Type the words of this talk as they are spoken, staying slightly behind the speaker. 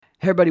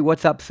Hey everybody,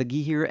 what's up?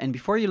 Sagi here. And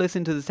before you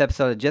listen to this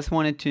episode, I just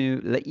wanted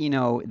to let you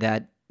know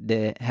that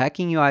the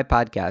Hacking UI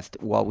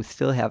podcast, while we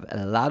still have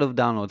a lot of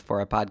downloads for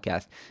our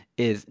podcast,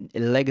 is a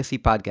legacy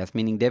podcast,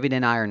 meaning David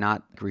and I are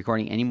not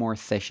recording any more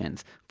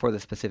sessions for the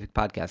specific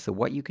podcast. So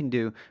what you can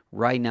do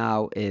right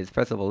now is,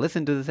 first of all,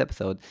 listen to this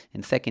episode,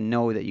 and second,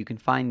 know that you can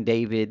find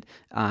David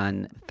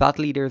on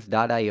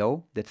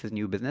thoughtleaders.io, that's his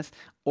new business,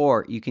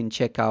 or you can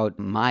check out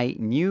my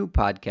new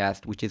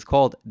podcast, which is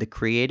called The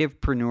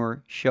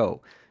Creativepreneur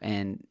Show.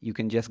 And you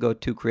can just go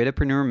to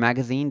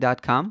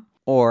creativepreneurmagazine.com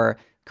or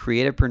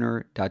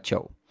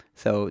creativepreneur.show.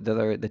 So those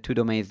are the two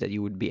domains that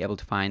you would be able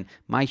to find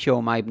my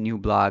show, my new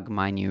blog,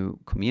 my new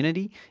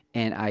community.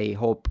 And I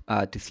hope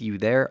to see you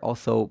there.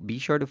 Also, be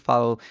sure to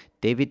follow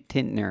David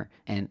Tintner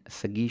and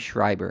Sagi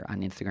Schreiber on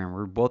Instagram.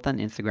 We're both on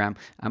Instagram.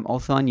 I'm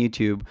also on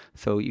YouTube.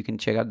 So you can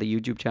check out the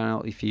YouTube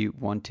channel if you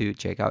want to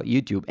check out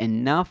YouTube.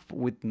 Enough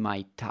with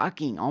my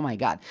talking. Oh my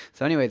God.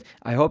 So anyways,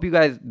 I hope you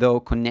guys, though,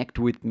 connect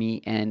with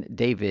me and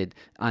David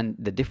on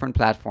the different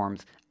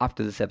platforms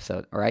after this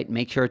episode. All right.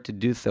 Make sure to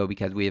do so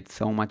because we have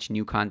so much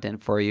new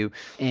content for you.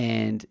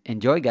 And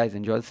enjoy, guys.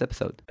 Enjoy this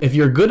episode. If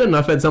you're good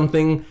enough at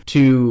something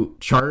to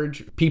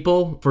charge people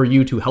for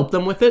you to help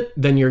them with it,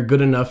 then you're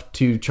good enough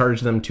to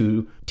charge them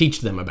to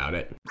teach them about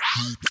it.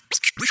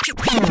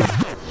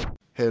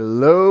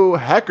 Hello,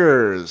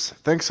 hackers!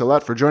 Thanks a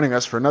lot for joining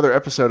us for another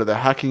episode of the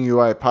Hacking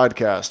UI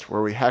podcast,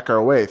 where we hack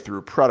our way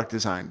through product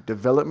design,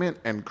 development,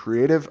 and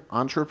creative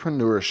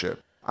entrepreneurship.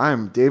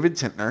 I'm David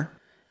Tintner.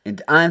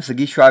 And I'm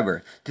Sagi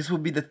Schreiber. This will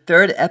be the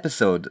third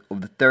episode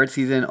of the third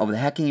season of the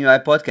Hacking UI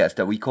podcast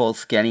that we call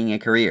Scaling a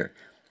Career.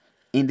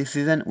 In this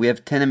season, we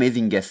have 10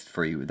 amazing guests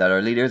for you that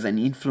are leaders and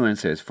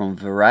influencers from a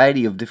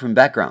variety of different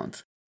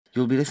backgrounds.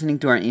 You'll be listening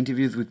to our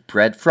interviews with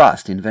Brad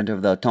Frost, inventor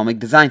of the Atomic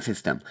Design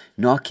System,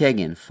 Noah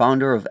Kagan,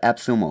 founder of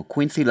AppSumo,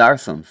 Quincy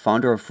Larson,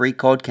 founder of Free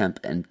Code Camp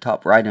and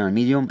top writer on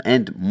Medium,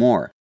 and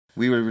more.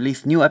 We will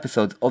release new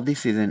episodes of this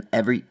season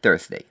every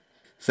Thursday.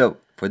 So,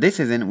 for this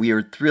season, we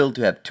are thrilled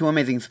to have two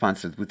amazing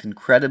sponsors with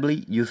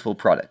incredibly useful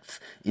products,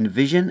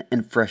 InVision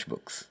and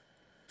FreshBooks.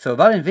 So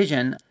about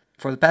InVision,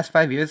 for the past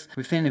 5 years,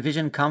 we've seen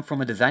InVision come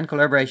from a design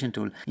collaboration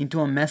tool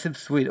into a massive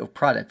suite of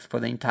products for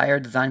the entire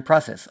design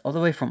process, all the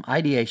way from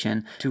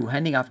ideation to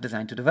handing off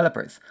design to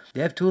developers.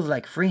 They have tools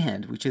like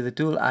Freehand, which is a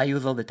tool I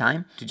use all the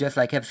time to just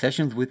have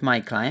sessions with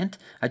my client.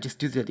 I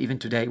just used it even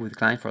today with a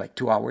client for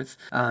 2 hours.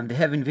 They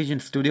have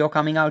InVision Studio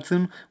coming out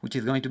soon, which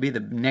is going to be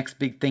the next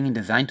big thing in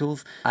design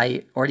tools.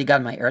 I already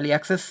got my early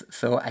access,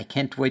 so I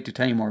can't wait to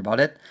tell you more about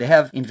it. They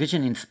have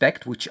InVision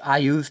Inspect, which I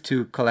use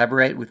to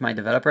collaborate with my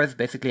developers.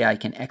 Basically, I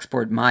can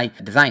export my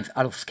designs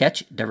out of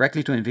Sketch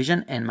directly to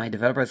InVision, and my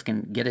developers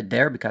can get it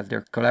there because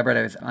they're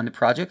collaborators on the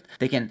project.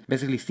 They can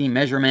basically see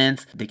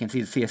measurements, they can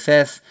see the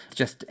CSS. It's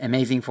just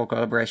amazing for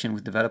collaboration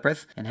with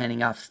developers and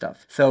handing off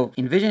stuff. So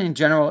InVision in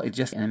general is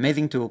just an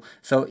amazing tool.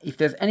 So if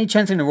there's any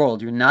chance in the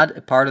world you're not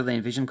a part of the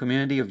InVision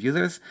community of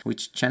users,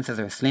 which chances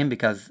are slim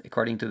because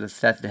according to the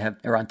stats they have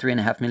around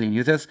 3.5 million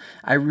users,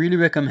 I really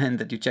recommend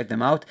that you check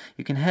them out.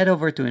 You can head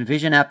over to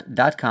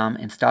InVisionApp.com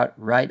and start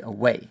right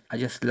away. I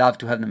just love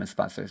to have them as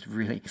sponsors,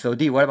 really. So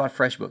D, what about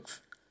FreshBooks?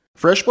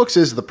 FreshBooks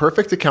is the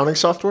perfect accounting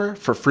software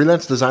for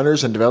freelance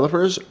designers and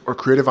developers or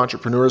creative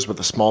entrepreneurs with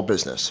a small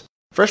business.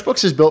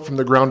 FreshBooks is built from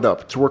the ground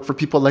up to work for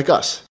people like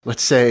us,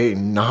 let's say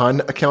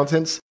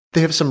non-accountants.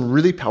 They have some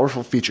really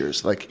powerful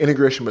features like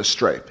integration with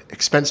Stripe,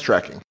 expense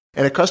tracking,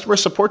 and a customer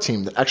support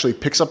team that actually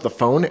picks up the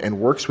phone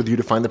and works with you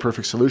to find the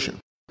perfect solution.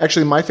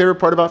 Actually, my favorite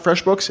part about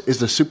FreshBooks is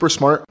the super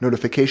smart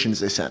notifications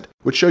they send,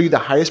 which show you the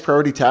highest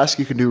priority task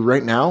you can do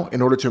right now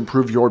in order to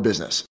improve your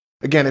business.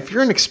 Again, if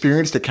you're an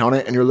experienced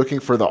accountant and you're looking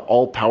for the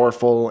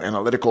all-powerful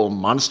analytical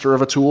monster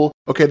of a tool,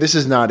 okay, this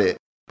is not it.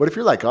 But if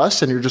you're like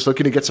us and you're just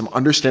looking to get some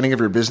understanding of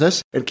your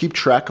business and keep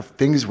track of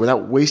things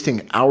without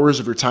wasting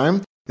hours of your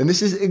time, then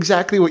this is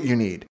exactly what you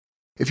need.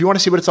 If you want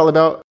to see what it's all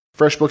about,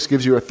 FreshBooks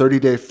gives you a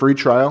 30-day free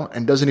trial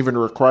and doesn't even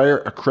require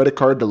a credit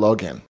card to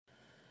log in.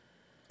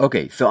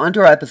 Okay, so on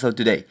to our episode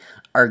today.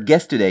 Our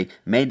guest today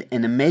made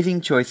an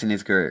amazing choice in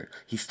his career.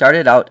 He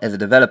started out as a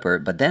developer,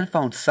 but then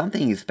found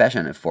something he's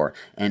passionate for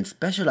and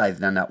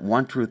specialized on that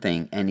one true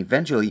thing and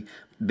eventually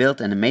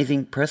built an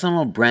amazing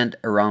personal brand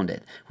around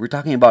it. We're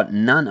talking about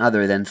none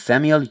other than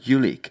Samuel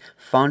Hulick,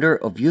 founder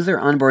of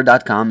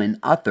UserOnboard.com and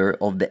author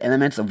of The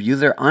Elements of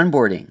User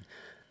Onboarding.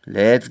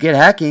 Let's get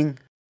hacking!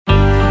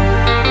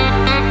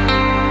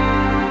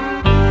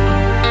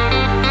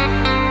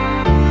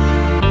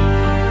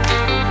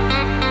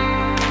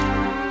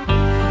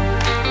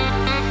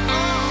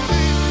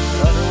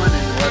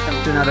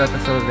 Another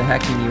episode of the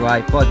Hacking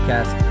UI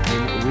podcast,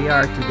 and we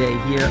are today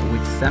here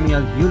with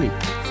Samuel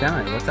Hulick.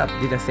 Samuel, what's up?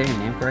 Did I say your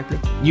name correctly?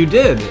 You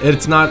did.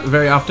 It's not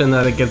very often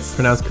that it gets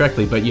pronounced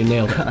correctly, but you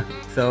nailed it.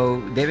 So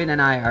David and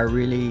I are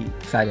really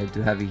excited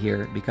to have you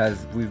here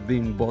because we've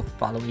been both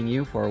following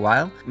you for a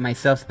while.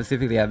 Myself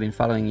specifically, I've been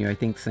following you, I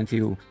think, since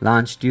you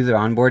launched user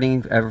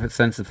onboarding, ever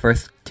since the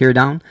first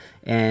teardown.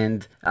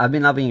 and I've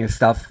been loving your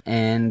stuff,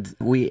 and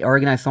we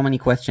organized so many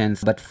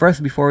questions. But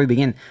first, before we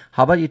begin,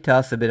 how about you tell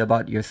us a bit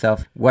about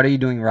yourself? What are you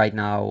doing right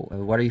now?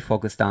 What are you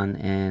focused on?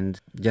 And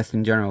just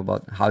in general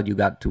about how you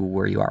got to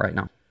where you are right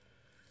now.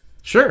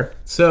 Sure.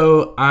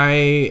 So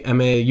I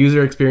am a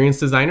user experience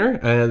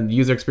designer.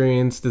 User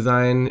experience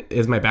design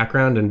is my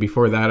background. And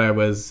before that, I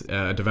was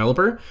a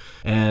developer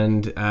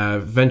and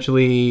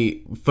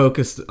eventually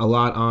focused a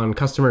lot on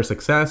customer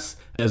success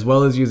as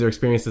well as user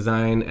experience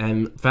design,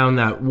 and found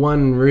that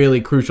one really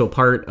crucial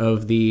part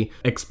of the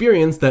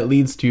experience that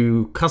leads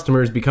to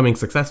customers becoming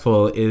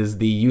successful is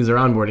the user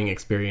onboarding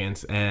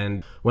experience.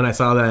 And when I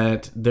saw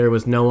that there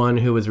was no one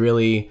who was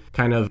really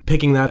kind of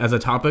picking that as a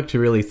topic to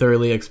really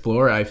thoroughly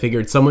explore, I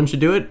figured someone should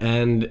do it,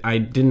 and I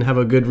didn't have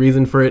a good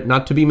reason for it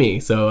not to be me.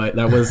 So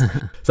that was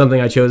something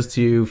I chose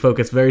to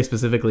focus very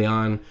specifically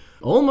on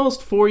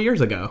almost 4 years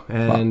ago,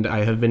 and wow. I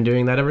have been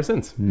doing that ever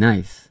since.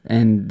 Nice.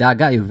 And that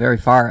got you very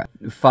far,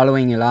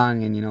 following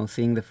along and, you know,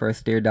 seeing the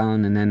first tear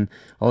down, and then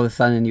all of a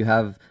sudden you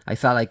have, I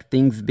saw like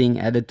things being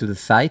added to the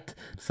site.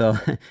 So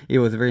it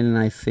was really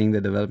nice seeing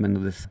the development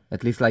of this,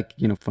 at least like,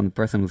 you know, from the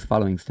person who's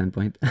following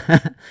standpoint.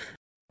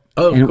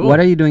 Oh, and cool. What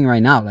are you doing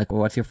right now? Like,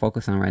 what's your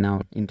focus on right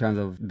now in terms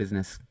of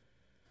business?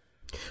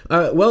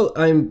 Well,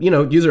 I'm,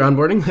 user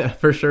onboarding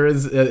for sure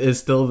is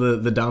still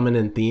the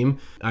dominant theme.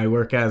 I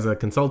work as a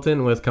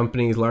consultant with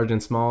companies large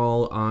and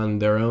small on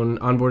their own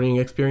onboarding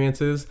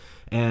experiences.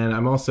 And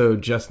I'm also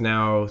just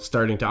now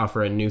starting to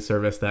offer a new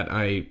service that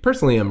I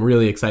personally am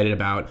really excited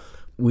about.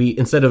 We,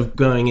 instead of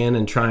going in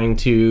and trying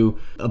to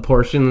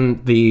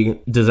apportion the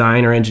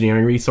design or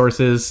engineering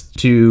resources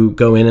to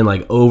go in and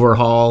like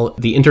overhaul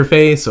the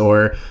interface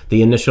or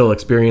the initial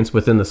experience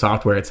within the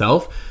software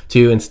itself,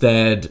 to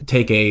instead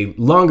take a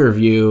longer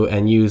view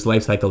and use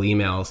lifecycle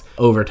emails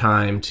over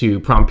time to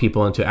prompt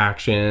people into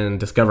action,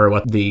 discover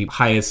what the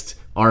highest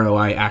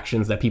ROI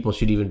actions that people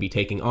should even be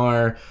taking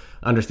are,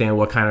 understand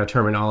what kind of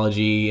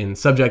terminology and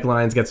subject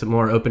lines gets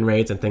more open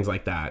rates and things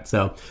like that.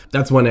 So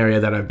that's one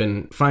area that I've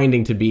been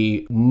finding to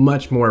be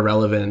much more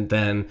relevant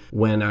than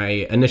when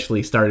I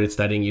initially started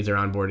studying user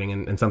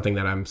onboarding, and something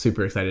that I'm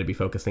super excited to be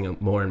focusing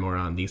more and more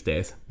on these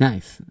days.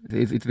 Nice.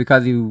 It's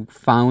because you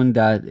found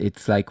that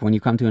it's like when you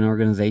come to an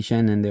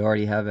organization and they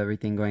already have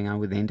everything going on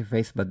with the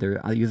interface, but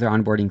their user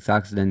onboarding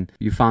sucks, then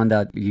you found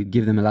that you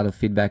give them a lot of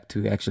feedback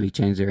to actually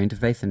change their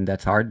interface, and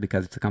that's hard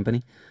because it's a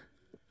company.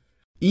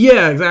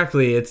 Yeah,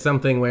 exactly. It's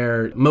something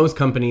where most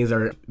companies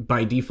are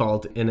by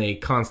default in a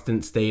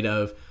constant state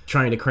of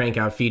trying to crank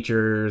out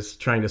features,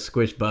 trying to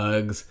squish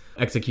bugs,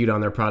 execute on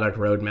their product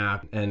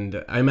roadmap.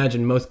 And I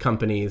imagine most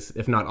companies,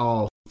 if not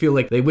all, feel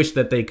like they wish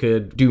that they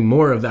could do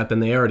more of that than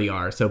they already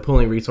are. So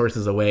pulling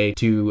resources away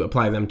to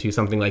apply them to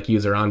something like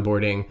user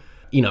onboarding,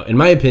 in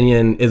my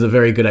opinion, is a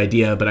very good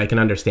idea, but I can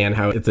understand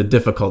how it's a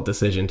difficult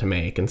decision to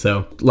make. And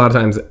so a lot of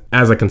times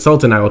as a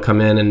consultant, I will come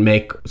in and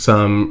make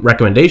some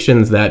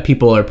recommendations that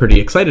people are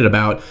pretty excited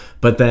about,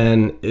 but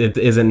then it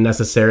isn't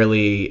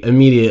necessarily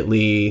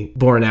immediately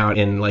borne out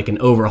in like an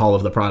overhaul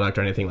of the product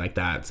or anything like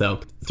that. So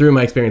through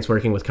my experience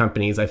working with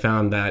companies, I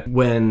found that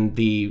when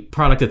the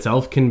product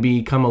itself can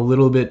become a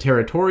little bit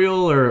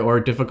territorial or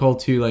difficult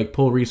to like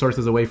pull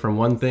resources away from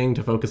one thing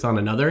to focus on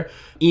another,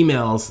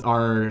 emails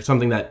are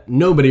something that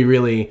nobody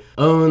really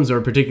owns or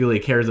particularly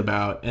cares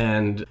about,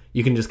 and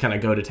you can just kind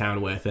of go to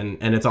town with. And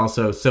it's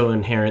also so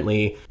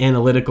inherently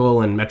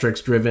analytical and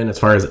metrics driven as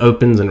far as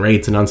opens and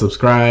rates and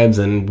unsubscribes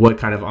and what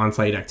kind of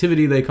on-site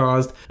activity they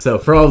caused. So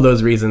for all of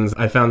those reasons,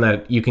 I found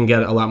that you can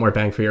get a lot more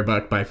bang for your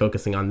buck by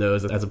focusing on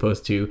those as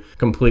opposed to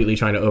completely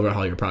trying to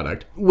overhaul your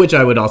product, which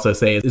I would also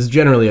say is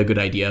generally a good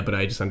idea, but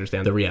I just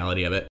understand the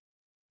reality of it.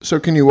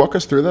 So can you walk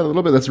us through that a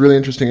little bit? That's really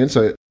interesting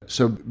insight.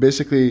 So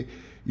basically,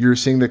 you're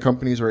seeing that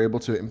companies are able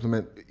to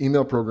implement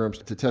email programs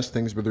to test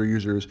things with their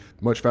users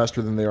much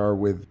faster than they are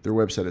with their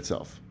website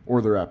itself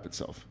or their app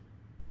itself.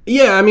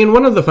 Yeah, I mean,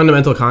 one of the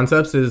fundamental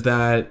concepts is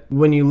that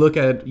when you look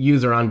at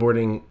user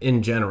onboarding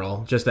in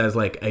general, just as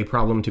like a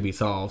problem to be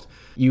solved,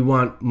 you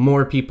want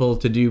more people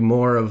to do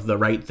more of the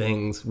right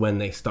things when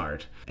they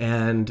start.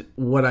 And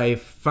what I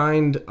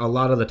find a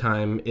lot of the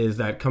time is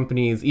that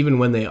companies, even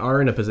when they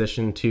are in a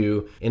position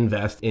to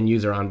invest in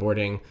user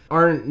onboarding,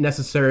 aren't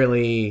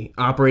necessarily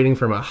operating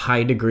from a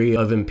high degree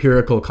of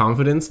empirical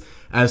confidence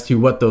as to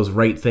what those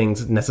right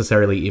things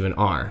necessarily even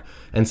are.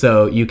 And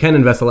so you can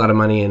invest a lot of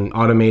money in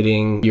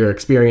automating your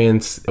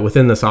experience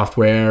within the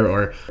software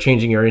or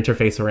changing your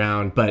interface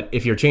around. But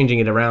if you're changing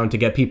it around to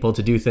get people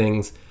to do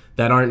things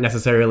that aren't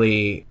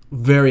necessarily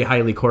very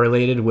highly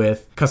correlated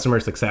with customer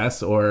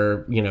success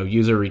or,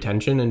 user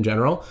retention in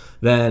general,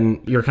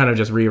 then you're kind of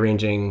just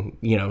rearranging,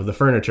 the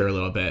furniture a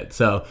little bit.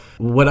 So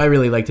what I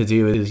really like to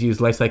do is use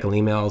lifecycle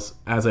emails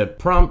as a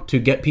prompt to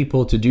get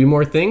people to do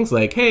more things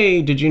like,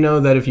 hey, did you know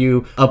that if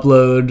you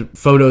upload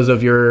photos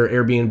of your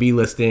Airbnb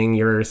listing,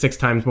 you're 6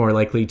 times more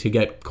likely to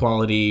get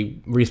quality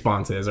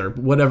responses, or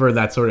whatever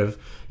that sort of,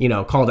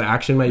 call to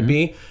action might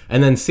be.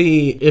 And then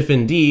see if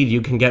indeed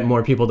you can get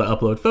more people to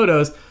upload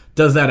photos,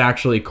 does that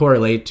actually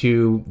correlate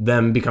to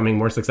them becoming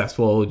more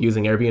successful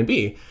using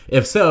Airbnb?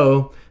 If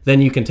so,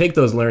 then you can take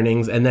those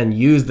learnings and then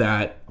use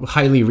that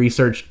highly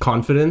researched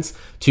confidence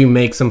to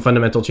make some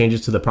fundamental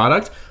changes to the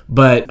product.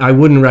 But I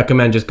wouldn't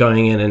recommend just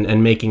going in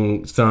and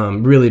making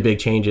some really big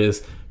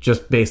changes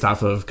just based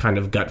off of kind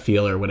of gut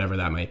feel or whatever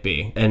that might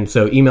be. And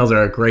so emails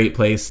are a great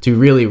place to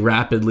really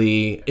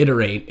rapidly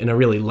iterate in a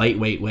really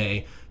lightweight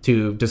way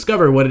to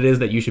discover what it is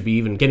that you should be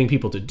even getting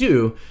people to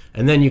do.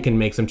 And then you can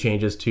make some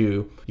changes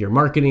to your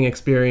marketing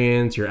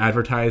experience, your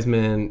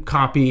advertisement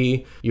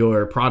copy,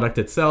 your product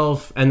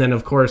itself. And then,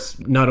 of course,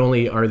 not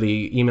only are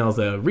the emails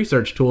a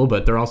research tool,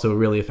 but they're also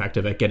really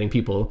effective at getting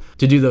people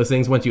to do those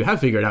things once you have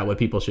figured out what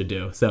people should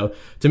do. So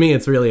to me,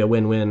 it's really a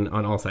win-win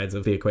on all sides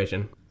of the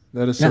equation.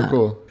 That is so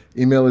cool.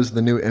 Email is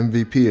the new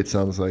MVP, it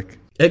sounds like.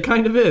 It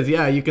kind of is,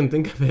 yeah. You can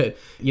think of it,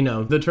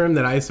 the term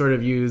that I sort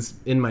of use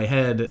in my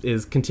head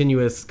is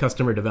continuous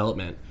customer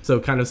development. So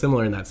kind of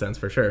similar in that sense,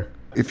 for sure.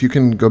 If you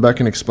can go back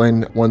and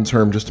explain one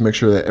term just to make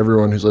sure that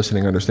everyone who's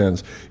listening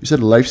understands. You said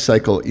life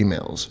cycle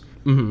emails.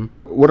 Mm-hmm.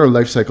 What are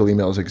life cycle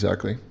emails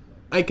exactly?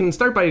 I can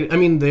start by,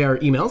 they are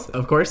emails,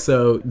 of course,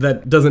 so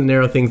that doesn't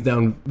narrow things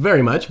down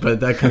very much, but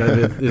that kind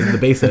of is the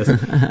basis.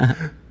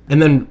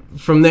 And then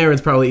from there,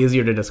 it's probably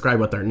easier to describe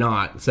what they're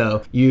not.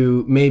 So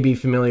you may be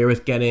familiar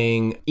with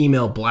getting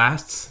email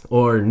blasts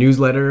or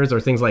newsletters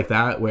or things like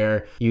that,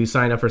 where you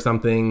sign up for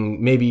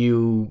something, maybe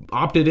you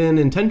opted in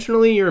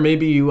intentionally or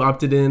maybe you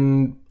opted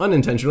in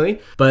unintentionally,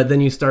 but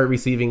then you start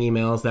receiving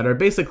emails that are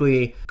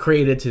basically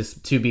created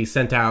to be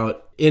sent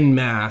out in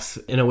mass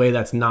in a way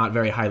that's not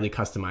very highly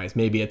customized.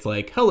 Maybe it's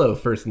like, hello,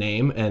 first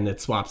name, and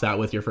it swaps out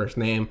with your first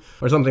name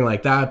or something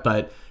like that,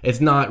 but it's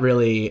not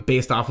really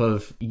based off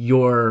of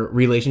your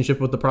relationship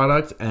with the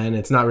product, and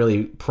it's not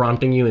really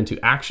prompting you into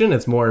action.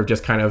 It's more of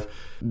just kind of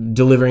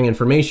delivering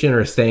information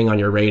or staying on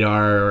your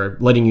radar or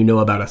letting you know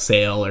about a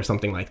sale or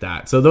something like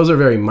that. So those are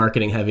very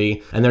marketing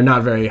heavy, and they're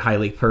not very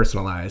highly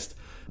personalized.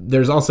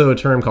 There's also a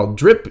term called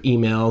drip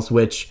emails,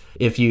 which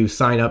if you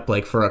sign up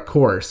like for a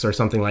course or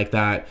something like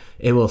that,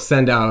 it will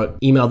send out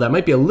email that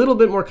might be a little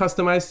bit more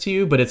customized to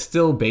you, but it's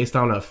still based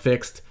on a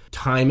fixed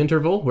time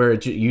interval where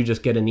you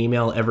just get an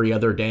email every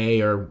other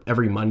day or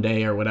every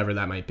Monday or whatever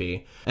that might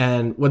be.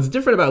 And what's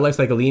different about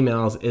lifecycle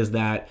emails is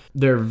that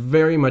they're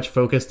very much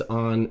focused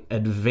on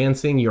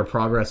advancing your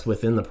progress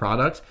within the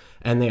product,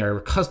 and they are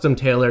custom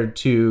tailored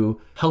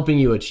to helping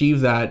you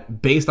achieve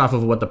that based off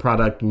of what the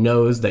product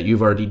knows that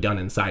you've already done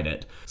inside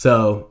it.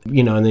 So,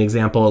 in the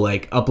example,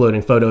 like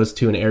uploading photos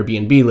to an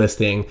Airbnb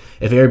listing,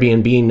 if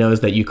Airbnb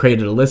knows that you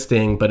created a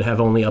listing but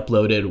have only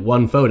uploaded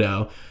one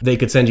photo, they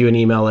could send you an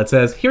email that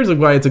says, here's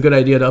why it's a good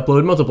idea to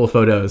upload multiple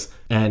photos,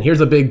 and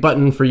here's a big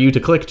button for you to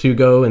click to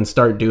go and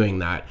start doing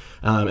that.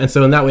 And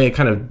so in that way, it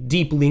kind of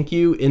deep link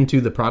you into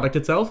the product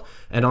itself,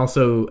 and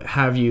also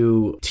have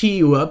you tee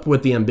you up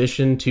with the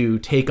ambition to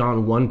take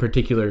on one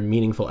particular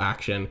meaningful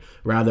action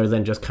rather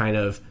than just kind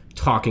of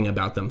talking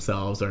about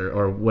themselves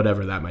or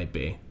whatever that might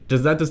be.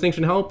 Does that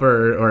distinction help?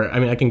 Or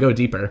I can go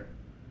deeper.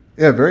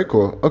 Yeah, very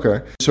cool.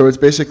 Okay. So it's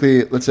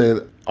basically, let's say,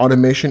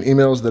 automation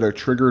emails that are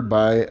triggered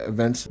by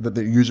events that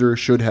the user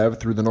should have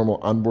through the normal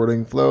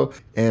onboarding flow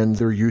and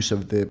their use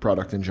of the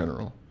product in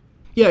general.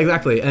 Yeah,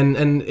 exactly.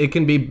 And it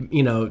can be,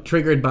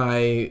 triggered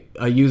by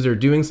a user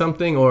doing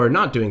something or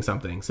not doing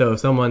something. So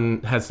if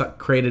someone has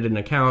created an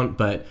account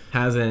but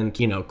hasn't,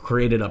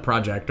 created a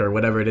project or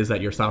whatever it is that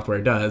your software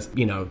does,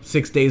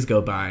 6 days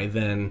go by,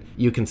 then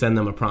you can send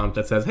them a prompt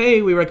that says,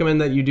 hey, we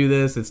recommend that you do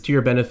this. It's to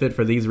your benefit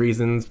for these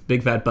reasons.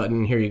 Big fat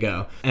button. Here you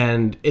go.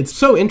 And it's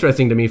so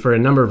interesting to me for a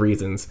number of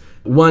reasons.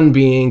 One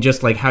being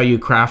just like how you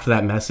craft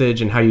that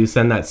message and how you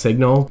send that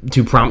signal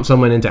to prompt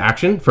someone into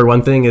action. For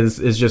one thing is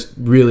just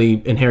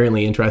really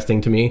inherently interesting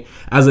to me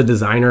as a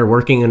designer.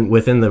 Working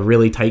within the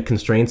really tight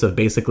constraints of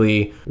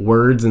basically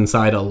words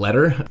inside a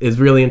letter is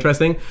really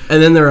interesting.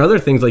 And then there are other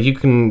things, like you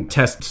can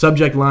test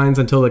subject lines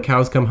until the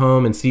cows come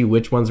home and see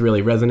which ones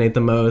really resonate the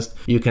most.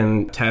 You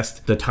can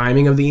test the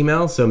timing of the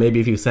email. So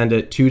maybe if you send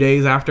it 2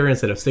 days after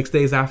instead of 6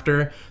 days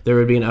after, there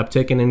would be an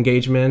uptick in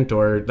engagement,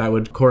 or that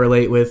would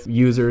correlate with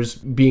users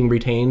being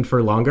retained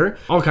for longer.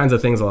 All kinds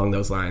of things along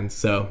those lines.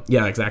 So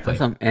yeah, exactly.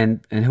 Awesome.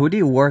 And who do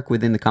you work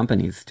within the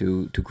companies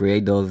to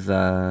create those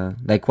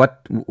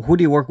who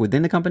do you work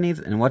within the companies,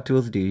 and what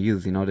tools do you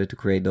use in order to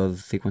create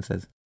those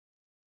sequences?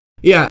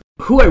 Yeah,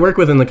 who I work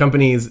with in the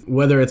companies,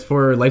 whether it's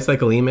for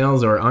lifecycle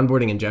emails or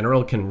onboarding in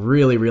general, can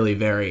really, really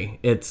vary.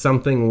 It's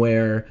something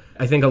where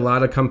I think a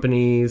lot of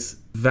companies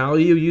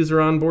value user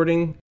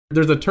onboarding.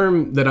 There's a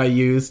term that I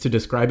use to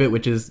describe it,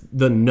 which is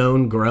the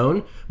known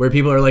groan, where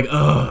people are like,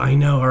 oh, I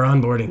know our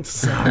onboarding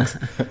sucks.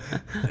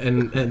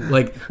 and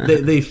like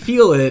they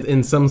feel it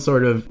in some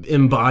sort of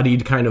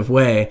embodied kind of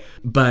way,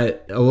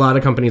 but a lot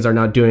of companies are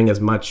not doing as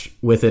much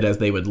with it as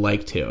they would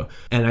like to.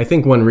 And I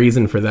think one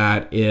reason for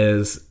that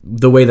is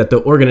the way that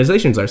the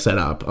organizations are set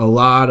up. A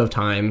lot of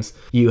times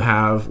you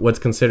have what's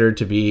considered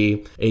to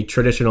be a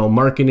traditional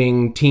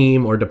marketing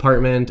team or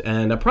department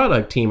and a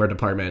product team or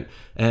department.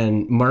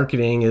 And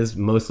marketing is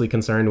mostly mostly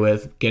concerned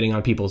with getting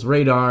on people's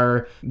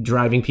radar,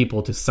 driving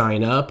people to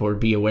sign up or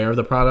be aware of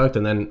the product,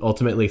 and then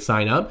ultimately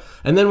sign up.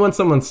 And then once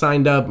someone's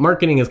signed up,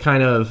 marketing is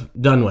kind of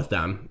done with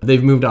them.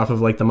 They've moved off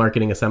of like the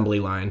marketing assembly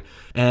line.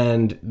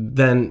 And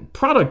then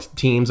product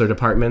teams or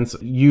departments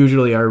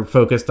usually are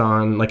focused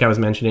on, like I was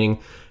mentioning,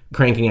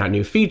 cranking out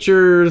new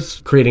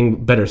features,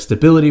 creating better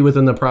stability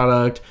within the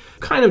product,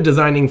 kind of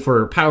designing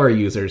for power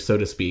users, so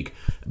to speak.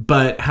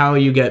 But how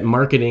you get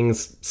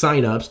marketing's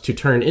signups to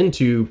turn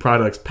into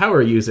products'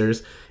 power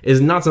users is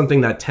not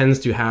something that tends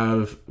to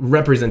have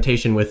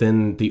representation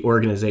within the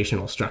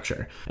organizational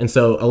structure. And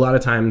so a lot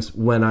of times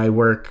when I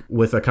work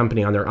with a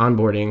company on their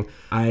onboarding,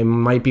 I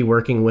might be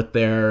working with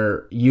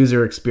their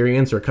user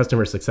experience or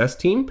customer success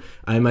team.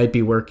 I might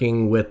be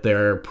working with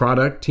their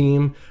product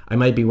team. I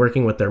might be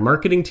working with their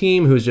marketing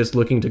team who's just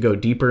looking to go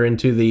deeper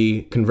into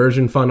the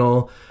conversion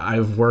funnel.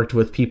 I've worked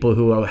with people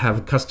who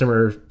have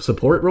customer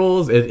support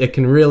roles. It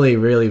can really,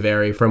 really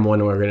vary from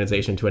one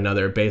organization to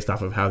another based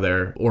off of how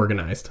they're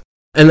organized.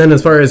 And then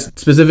as far as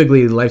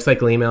specifically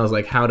lifecycle emails,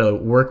 like how to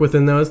work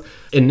within those,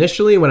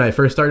 initially when I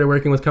first started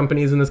working with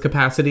companies in this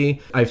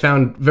capacity, I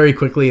found very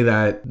quickly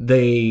that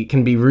they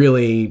can be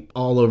really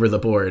all over the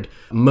board.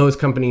 Most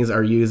companies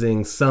are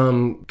using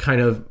some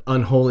kind of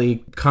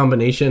unholy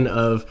combination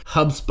of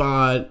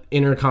HubSpot,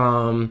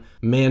 Intercom,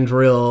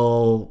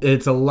 Mandrill.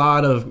 It's a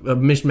lot of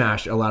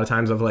mishmash a lot of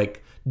times of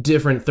like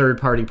different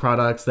third-party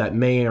products that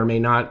may or may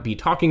not be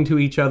talking to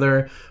each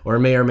other or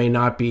may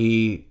not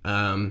be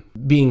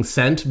being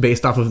sent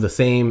based off of the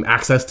same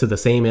access to the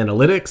same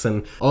analytics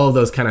and all of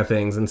those kind of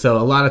things. And so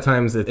a lot of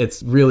times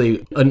it's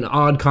really an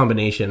odd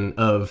combination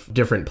of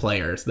different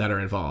players that are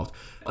involved.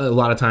 A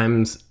lot of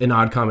times an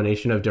odd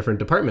combination of different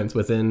departments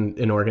within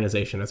an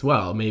organization as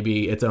well.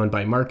 Maybe it's owned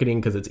by marketing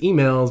because it's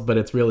emails, but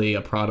it's really a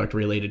product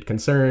related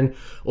concern,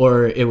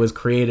 or it was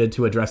created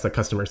to address a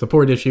customer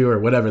support issue or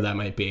whatever that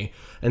might be.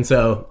 And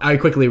so I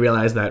quickly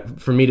realized that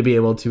for me to be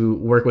able to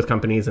work with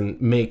companies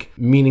and make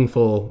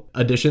meaningful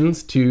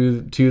additions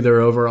to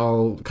their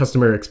overall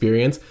customer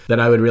experience, that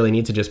I would really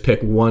need to just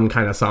pick one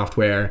kind of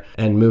software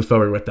and move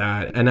forward with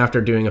that. And after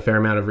doing a fair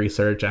amount of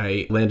research,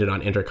 I landed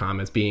on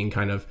Intercom as being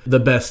kind of the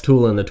best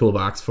tool in the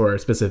toolbox for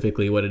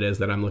specifically what it is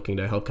that I'm looking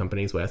to help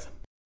companies with.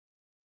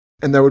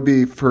 And that would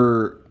be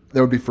for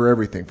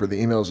everything, for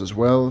the emails as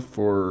well,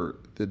 for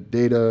the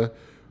data,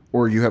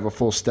 or you have a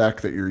full stack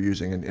that you're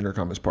using and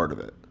Intercom is part of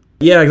it.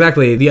 Yeah,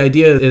 exactly. The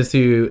idea is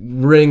to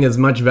wring as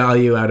much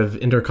value out of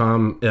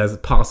Intercom as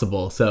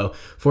possible. So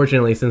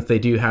fortunately, since they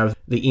do have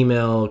the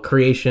email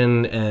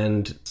creation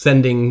and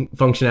sending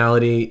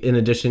functionality, in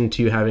addition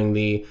to having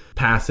the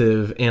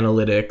passive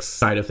analytics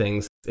side of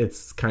things,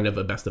 it's kind of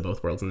a best of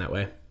both worlds in that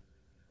way.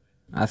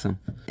 Awesome.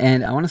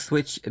 And I want to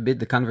switch a bit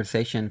the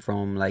conversation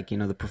from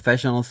the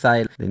professional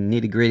side, the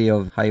nitty gritty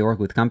of how you work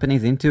with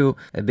companies, into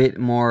a bit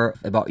more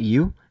about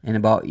you and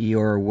about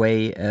your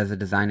way as a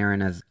designer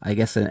and as, I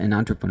guess, an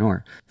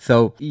entrepreneur.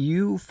 So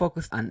you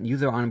focused on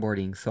user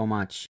onboarding so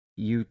much.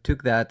 You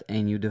took that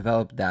and you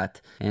developed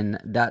that. And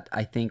that,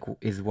 I think,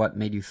 is what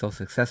made you so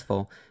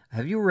successful.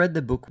 Have you read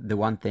the book, The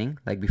One Thing,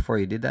 before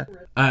you did that?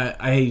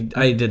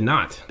 I did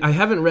not. I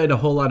haven't read a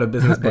whole lot of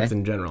business books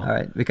in general. All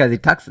right, because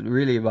it talks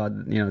really about,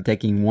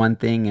 taking one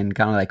thing and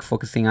kind of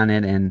focusing on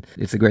it. And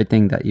it's a great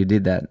thing that you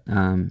did that.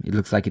 It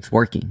looks like it's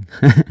working.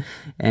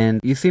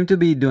 And you seem to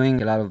be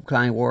doing a lot of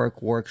client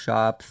work,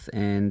 workshops,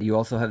 and you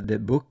also have the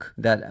book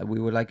that we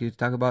would like you to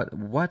talk about.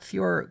 What's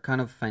your kind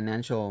of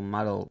financial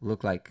model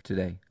look like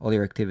today? All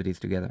your activities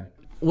together?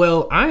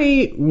 Well,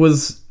 I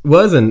was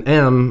and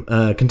am,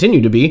 continue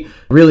to be,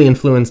 really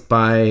influenced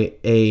by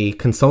a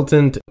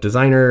consultant,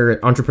 designer,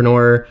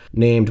 entrepreneur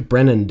named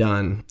Brennan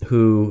Dunn,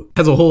 who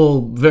has a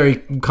whole very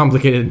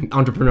complicated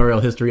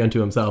entrepreneurial history unto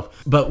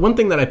himself. But one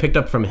thing that I picked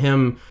up from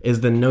him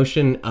is the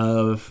notion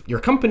of your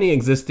company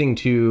existing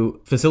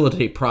to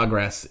facilitate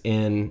progress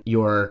in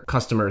your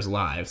customers'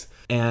 lives.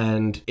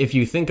 And if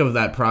you think of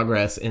that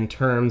progress in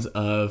terms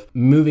of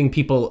moving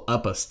people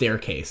up a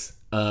staircase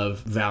of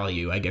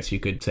value, I guess you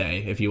could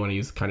say, if you want to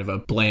use kind of a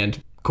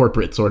bland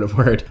corporate sort of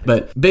word.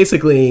 But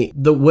basically,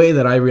 the way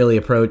that I really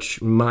approach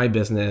my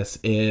business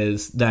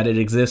is that it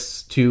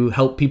exists to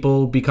help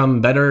people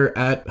become better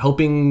at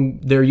helping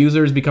their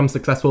users become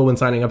successful when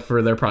signing up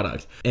for their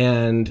product.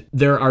 And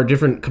there are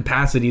different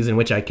capacities in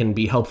which I can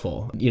be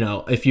helpful.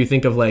 If you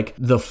think of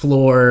the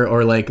floor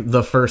or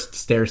the first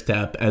stair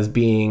step as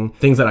being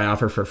things that I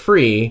offer for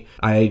free,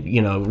 I,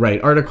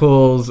 write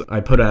articles,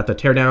 I put out the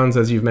teardowns,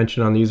 as you've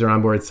mentioned, on the user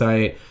onboard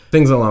site,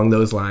 things along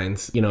those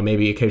lines,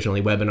 maybe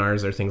occasionally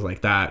webinars or things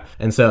like that.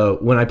 And so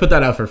when I put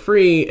that out for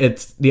free,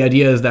 the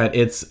idea is that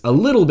it's a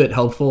little bit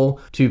helpful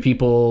to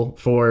people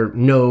for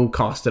no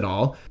cost at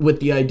all,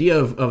 with the idea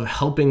of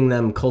helping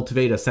them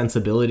cultivate a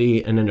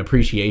sensibility and an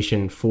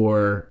appreciation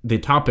for the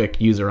topic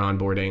user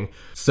onboarding,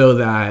 so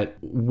that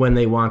when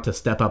they want to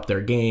step up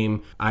their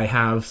game, I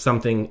have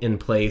something in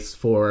place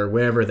for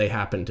wherever they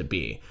happen to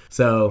be.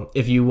 So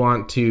if you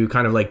want to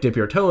kind of dip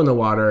your toe in the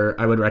water,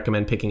 I would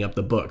recommend picking up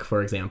the book,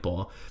 for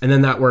example. And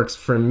then that works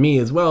for me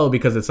as well,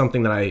 because it's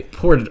something that I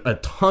poured a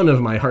ton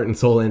of my heart and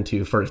soul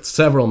into for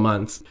several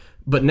months.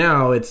 But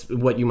now it's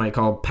what you might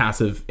call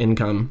passive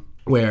income,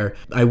 where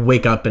I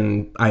wake up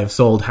and I have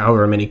sold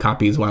however many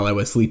copies while I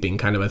was sleeping,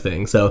 kind of a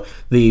thing. So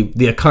the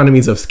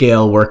economies of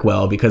scale work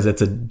well because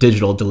it's a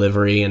digital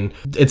delivery, and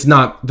it's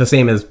not the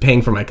same as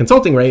paying for my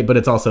consulting rate, but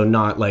it's also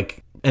not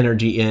like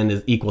energy in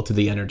is equal to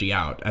the energy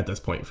out at this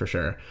point, for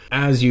sure.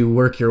 As you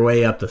work your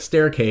way up the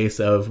staircase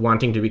of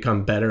wanting to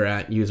become better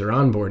at user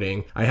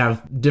onboarding, I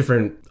have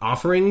different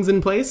offerings in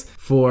place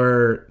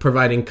for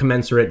providing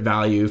commensurate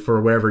value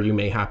for wherever you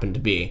may happen to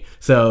be.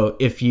 So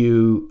if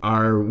you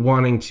are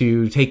wanting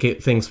to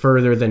take things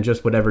further than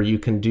just whatever you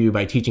can do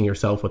by teaching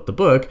yourself with the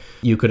book,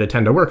 you could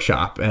attend a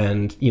workshop.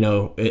 And,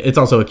 it's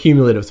also a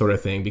cumulative sort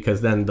of thing,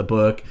 because then the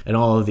book and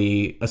all of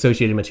the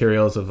associated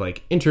materials of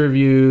like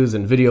interviews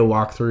and video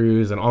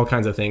walkthroughs and all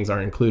kinds of things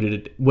are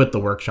included with the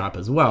workshop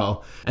as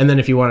well. And then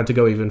if you wanted to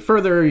go even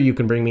further, you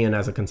can bring me in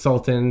as a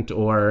consultant,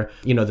 or,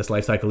 this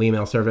lifecycle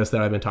email service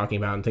that I've been talking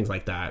about and things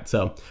like that.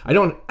 So I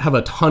don't have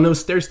a ton of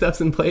stair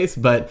steps in place,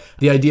 but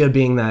the idea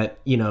being that,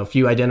 if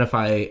you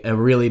identify a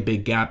really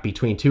big gap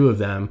between two of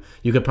them,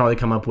 you could probably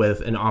come up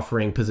with an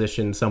offering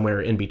positioned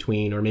somewhere in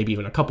between, or maybe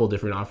even a couple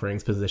different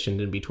offerings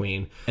positioned in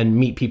between, and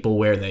meet people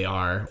where they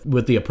are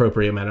with the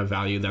appropriate amount of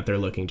value that they're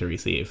looking to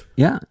receive.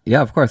 Yeah,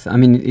 of course. I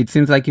mean, it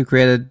seems like you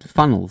created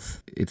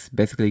funnels. It's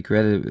basically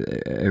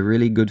created a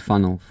really good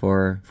funnel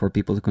for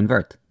people to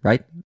convert,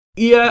 right?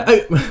 Yeah,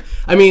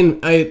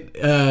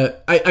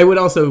 I would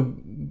also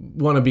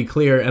want to be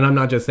clear, and I'm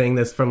not just saying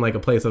this from like a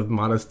place of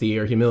modesty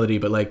or humility,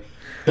 but like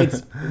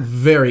it's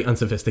very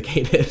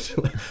unsophisticated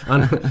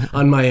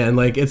on my end.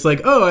 Like it's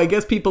like, oh, I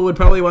guess people would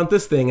probably want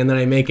this thing, and then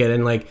I make it,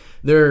 and like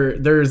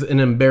there's an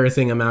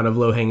embarrassing amount of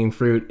low-hanging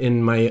fruit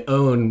in my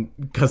own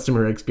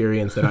customer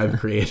experience that I've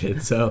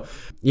created. So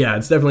yeah,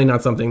 it's definitely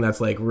not something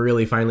that's like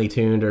really finely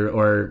tuned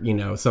or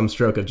some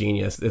stroke of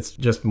genius. It's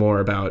just more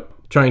about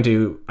trying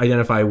to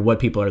identify what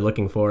people are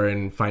looking for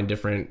and find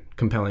different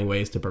compelling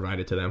ways to provide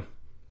it to them.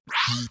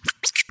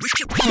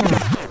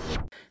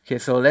 Okay,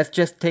 so let's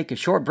just take a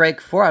short break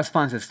for our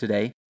sponsors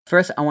today.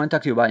 First, I want to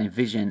talk to you about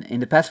InVision. In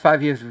the past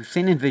 5 years, we've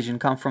seen InVision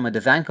come from a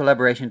design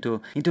collaboration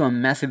tool into a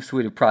massive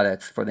suite of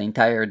products for the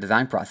entire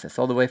design process,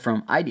 all the way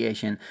from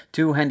ideation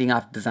to handing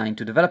off design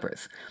to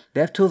developers.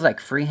 They have tools like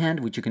Freehand,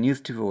 which you can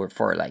use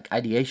for like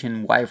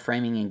ideation,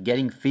 wireframing, and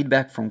getting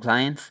feedback from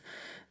clients.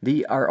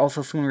 They are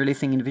also soon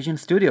releasing InVision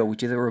Studio,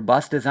 which is a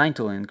robust design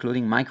tool,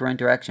 including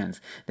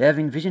micro-interactions. They have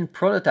InVision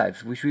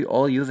Prototypes, which we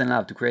all use and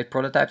love to create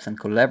prototypes and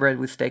collaborate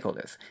with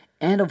stakeholders.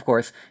 And of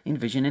course,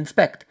 InVision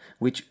Inspect,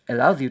 which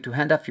allows you to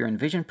hand off your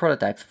InVision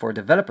prototypes for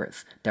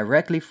developers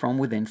directly from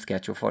within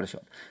Sketch or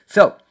Photoshop.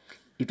 So,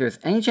 if there's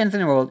any chance in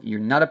the world you're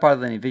not a part of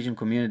the InVision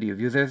community of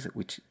users,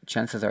 which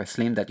chances are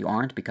slim that you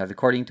aren't, because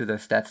according to their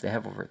stats they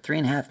have over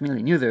 3.5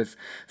 million users,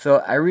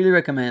 so I really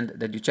recommend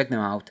that you check them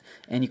out,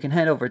 and you can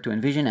head over to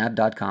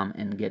InVisionApp.com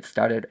and get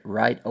started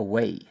right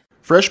away.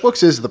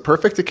 FreshBooks is the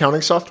perfect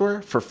accounting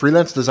software for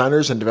freelance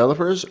designers and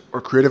developers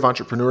or creative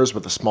entrepreneurs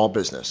with a small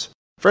business.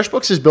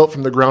 FreshBooks is built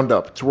from the ground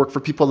up to work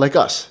for people like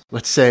us,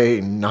 let's say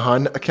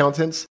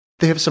non-accountants.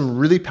 They have some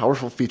really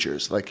powerful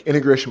features like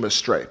integration with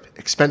Stripe,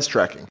 expense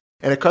tracking,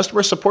 and a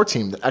customer support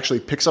team that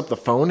actually picks up the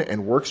phone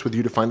and works with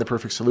you to find the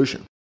perfect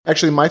solution.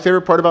 Actually, my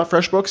favorite part about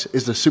FreshBooks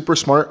is the super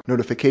smart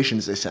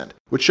notifications they send,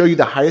 which show you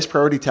the highest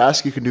priority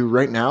task you can do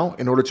right now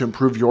in order to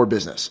improve your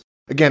business.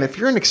 Again, if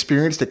you're an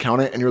experienced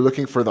accountant and you're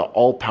looking for the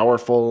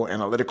all-powerful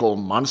analytical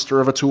monster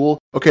of a tool,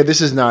 okay,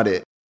 this is not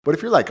it. But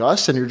if you're like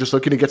us and you're just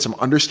looking to get some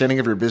understanding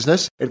of your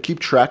business and keep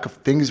track of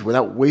things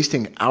without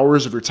wasting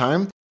hours of your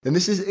time, then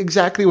this is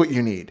exactly what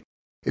you need.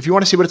 If you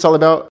want to see what it's all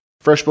about,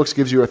 FreshBooks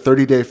gives you a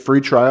 30-day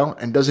free trial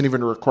and doesn't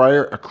even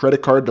require a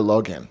credit card to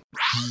log in.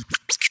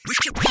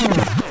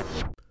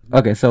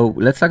 Okay, so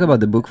let's talk about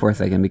the book for a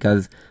second,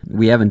 because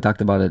we haven't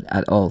talked about it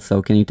at all.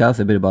 So can you tell us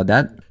a bit about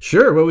that?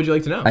 Sure, what would you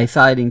like to know? I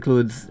saw it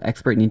includes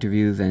expert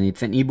interviews, and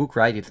it's an ebook,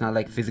 right? It's not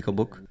like a physical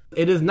book.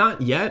 It is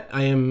not yet.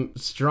 I am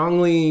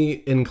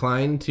strongly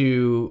inclined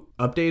to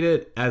update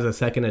it as a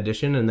second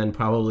edition and then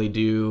probably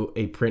do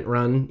a print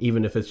run,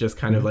 even if it's just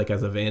kind of like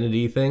as a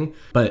vanity thing.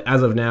 But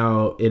as of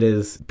now, it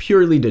is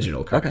purely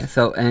digital. Correct? Okay,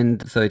 so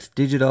it's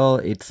digital.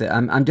 It's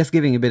I'm just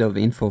giving a bit of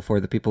info for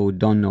the people who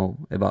don't know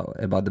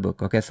about the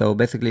book. Okay, so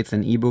basically it's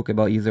an ebook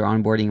about user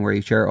onboarding where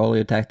you share all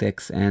your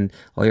tactics and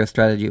all your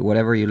strategy,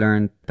 whatever you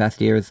learned past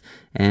years,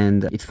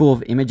 and it's full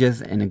of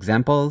images and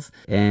examples.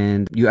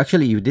 And you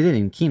did it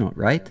in Keynote,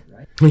 right?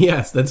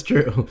 Yes, that's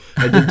true.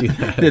 I did do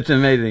that. That's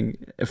amazing.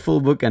 A full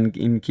book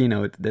in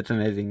Keynote. That's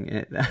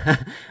amazing.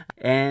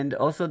 And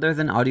also there's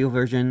an audio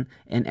version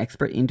and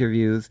expert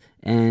interviews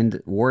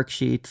and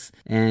worksheets,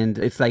 and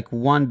it's like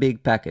one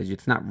big package.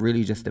 It's not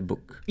really just a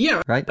book.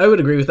 Yeah, right? I would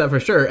agree with that for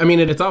sure. I mean,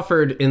 it's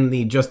offered in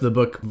the just the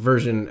book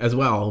version as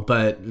well,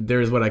 but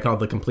there's what I call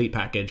the complete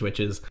package, which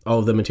is all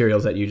of the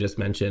materials that you just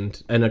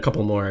mentioned and a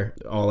couple more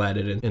all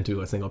added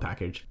into a single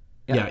package.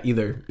 Yeah,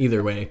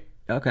 either way.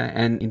 Okay,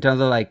 and in terms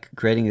of like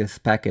creating this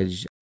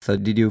package, So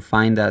did you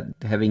find that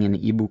having an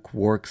ebook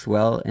works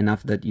well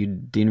enough that you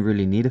didn't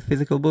really need a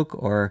physical book,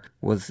 or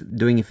was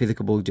doing a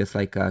physical book just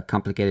like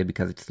complicated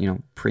because it's,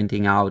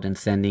 printing out and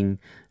sending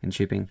and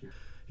shipping?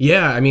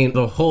 Yeah, I mean,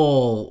 the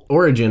whole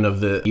origin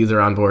of the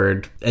user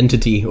onboard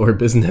entity or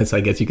business,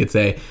 I guess you could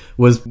say,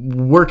 was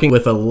working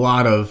with a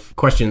lot of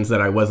questions that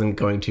I wasn't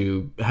going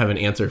to have an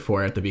answer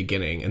for at the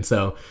beginning. And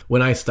so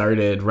when I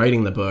started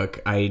writing the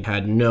book, I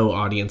had no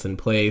audience in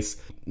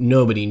place.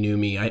 Nobody knew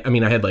me. I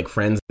mean, I had like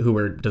friends who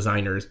were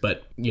designers,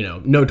 but,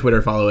 no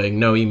Twitter following,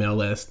 no email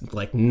list,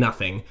 like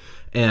nothing.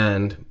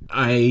 And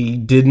I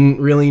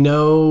didn't really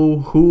know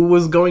who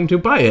was going to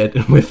buy it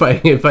if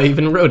I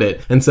even wrote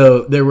it. And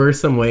so there were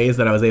some ways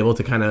that I was able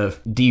to kind of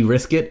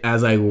de-risk it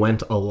as I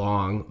went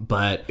along.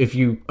 But if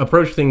you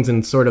approach things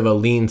in sort of a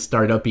lean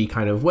startup-y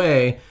kind of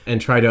way and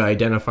try to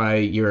identify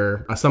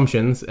your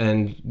assumptions,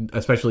 and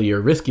especially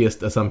your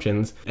riskiest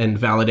assumptions, and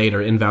validate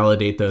or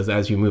invalidate those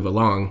as you move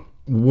along,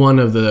 one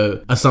of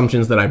the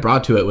assumptions that I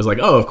brought to it was like,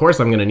 oh, of course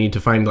I'm going to need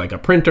to find like a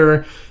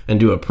printer and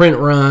do a print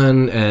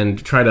run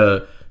and try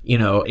to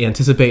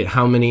anticipate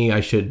how many I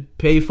should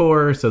pay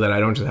for so that I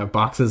don't just have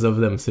boxes of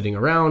them sitting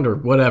around or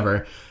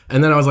whatever.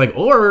 And then I was like,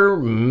 or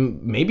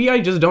maybe I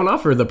just don't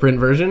offer the print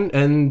version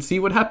and see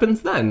what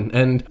happens then.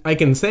 And I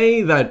can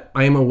say that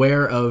I am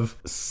aware of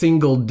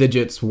single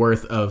digits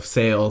worth of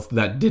sales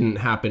that didn't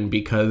happen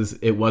because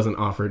it wasn't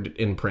offered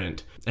in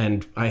print.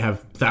 And I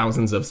have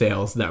thousands of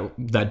sales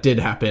that did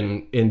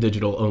happen in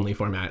digital only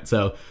format.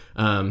 So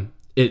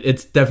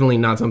it's definitely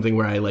not something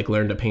where I like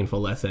learned a painful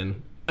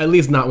lesson. At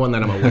least not one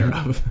that I'm aware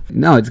of.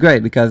 No, it's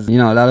great because, a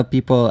lot of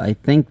people, I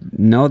think,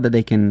 know that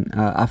they can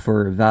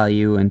offer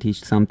value and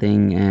teach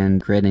something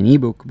and create an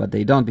ebook, but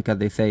they don't because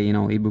they say,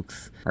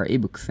 ebooks are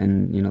ebooks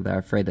and, they're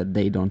afraid that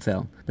they don't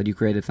sell. But you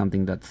created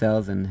something that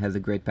sells and has a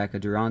great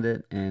package around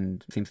it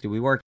and seems to be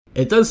working.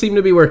 It does seem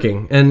to be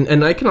working.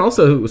 And I can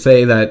also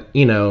say that,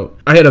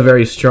 I had a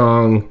very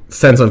strong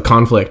sense of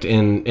conflict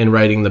in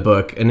writing the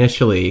book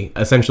initially,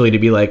 essentially to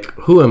be like,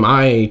 who am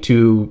I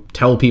to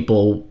tell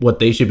people what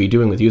they should be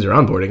doing with user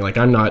onboarding? Like,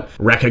 I'm not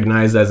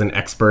recognized as an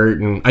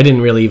expert, and I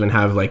didn't really even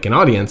have like an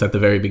audience at the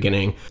very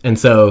beginning. And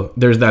so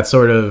there's that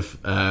sort of,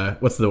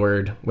 what's the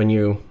word? When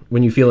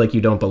you feel like you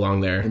don't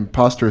belong there.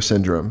 Imposter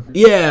syndrome.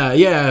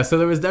 Yeah. So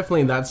there was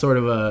definitely that sort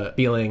of a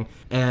feeling.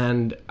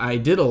 And I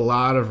did a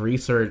lot of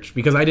research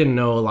because I didn't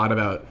know a lot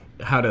about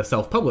how to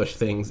self-publish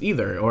things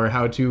either, or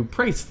how to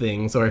price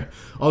things, or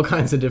all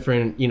kinds of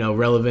different,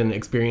 relevant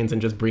experience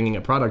in just bringing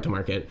a product to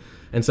market.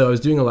 And so I was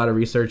doing a lot of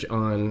research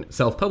on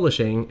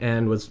self-publishing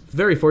and was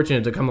very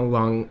fortunate to come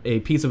along a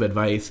piece of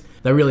advice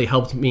that really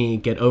helped me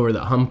get over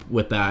the hump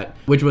with that,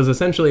 which was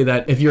essentially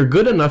that if you're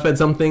good enough at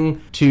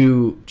something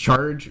to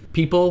charge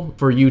people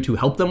for you to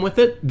help them with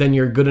it, then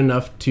you're good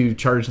enough to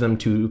charge them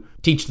to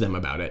teach them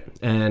about it.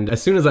 And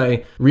as soon as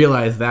I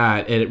realized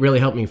that, it really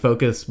helped me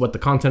focus what the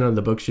content of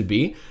the book should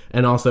be,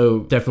 and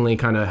also definitely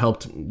kind of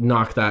helped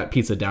knock that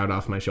piece of doubt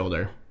off my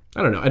shoulder.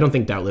 I don't know. I don't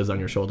think doubt lives on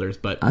your shoulders,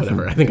 but awesome.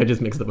 Whatever. I think I just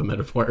mixed up a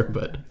metaphor,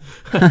 but...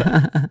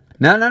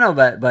 No.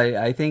 But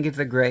I think it's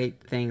a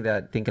great thing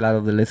that I think a lot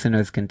of the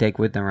listeners can take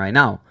with them right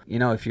now.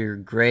 If you're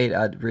great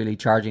at really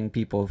charging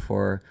people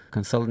for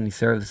consultancy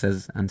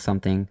services on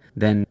something,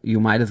 then you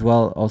might as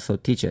well also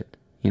teach it,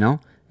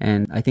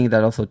 And I think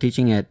that also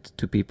teaching it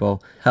to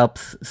people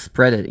helps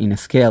spread it in a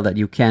scale that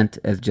you can't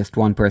as just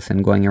one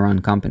person going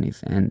around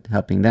companies and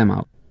helping them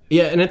out.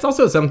 Yeah, and it's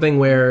also something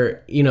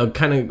where,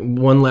 kind of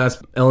one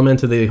last element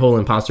to the whole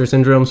imposter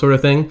syndrome sort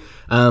of thing.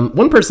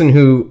 One person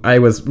who I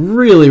was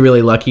really,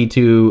 really lucky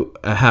to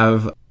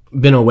have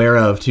been aware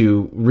of,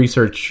 to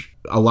research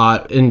a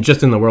lot in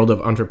the world of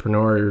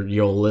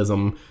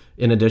entrepreneurialism,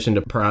 in addition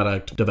to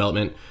product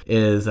development,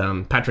 is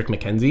Patrick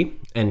McKenzie.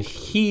 And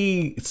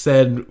he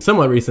said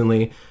somewhat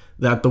recently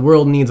that the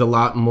world needs a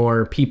lot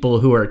more people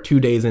who are 2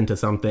 days into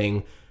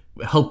something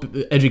help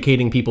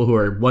educating people who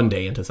are 1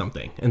 day into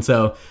something. And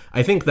so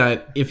I think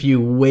that if you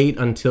wait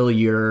until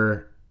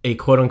you're a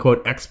quote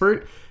unquote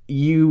expert,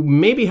 you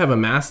maybe have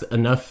amassed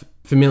enough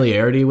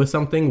familiarity with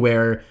something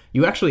where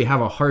you actually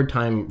have a hard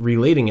time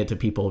relating it to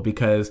people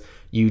because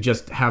you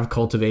just have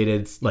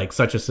cultivated like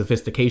such a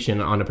sophistication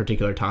on a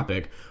particular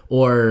topic,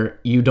 or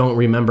you don't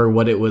remember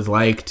what it was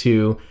like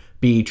to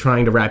be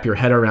trying to wrap your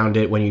head around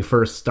it when you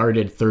first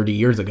started 30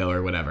 years ago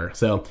or whatever.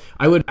 So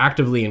I would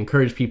actively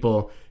encourage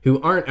people who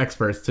aren't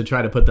experts to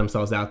try to put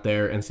themselves out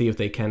there and see if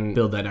they can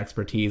build that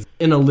expertise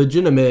in a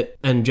legitimate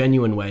and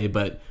genuine way.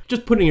 But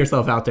just putting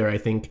yourself out there, I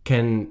think,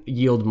 can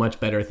yield much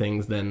better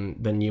things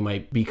than you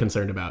might be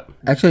concerned about.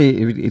 Actually,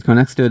 it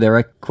connects to a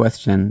direct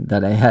question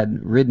that I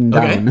had written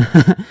down.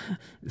 Okay.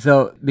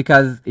 So,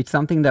 because it's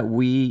something that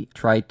we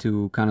try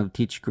to kind of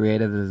teach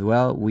creatives as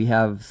well. We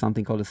have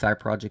something called a Side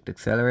Project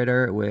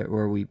Accelerator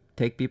where we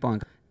take people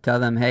and tell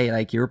them, hey,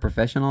 like, you're a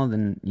professional,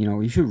 then,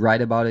 you should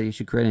write about it, you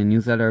should create a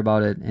newsletter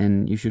about it,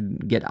 and you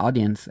should get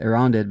audience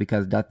around it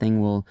because that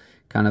thing will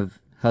kind of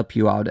help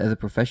you out as a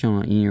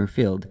professional in your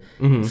field.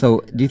 Mm-hmm.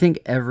 So do you think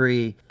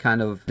every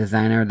kind of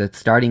designer that's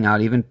starting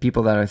out, even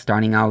people that are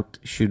starting out,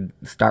 should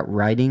start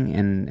writing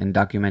and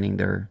documenting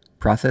their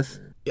process?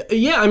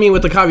 Yeah, I mean,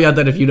 with the caveat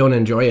that if you don't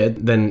enjoy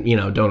it, then,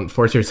 don't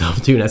force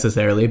yourself to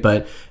necessarily.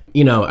 But,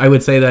 I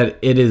would say that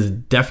it is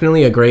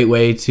definitely a great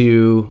way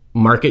to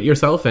market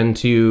yourself and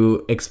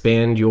to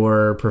expand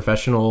your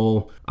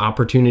professional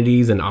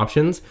opportunities and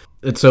options.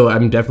 So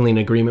I'm definitely in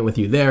agreement with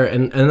you there.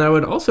 And I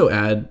would also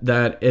add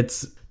that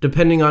it's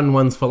depending on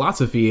one's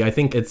philosophy, I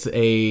think it's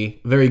a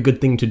very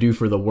good thing to do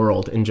for the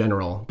world in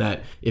general.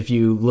 That if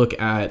you look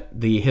at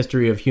the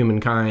history of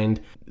humankind,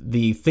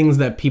 the things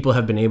that people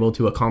have been able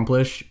to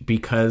accomplish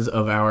because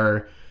of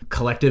our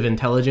collective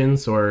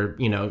intelligence or,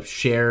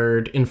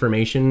 shared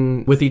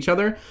information with each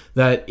other,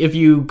 that if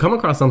you come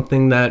across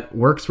something that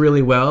works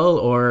really well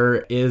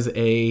or is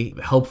a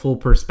helpful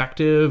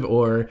perspective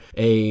or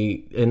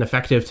an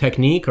effective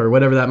technique or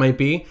whatever that might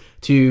be,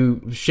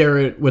 to share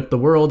it with the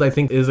world, I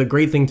think is a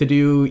great thing to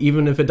do,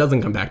 even if it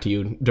doesn't come back to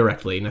you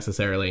directly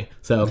necessarily.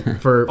 So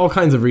for all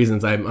kinds of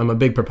reasons, I'm a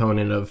big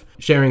proponent of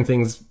sharing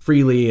things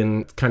freely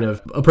and kind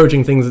of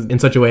approaching things in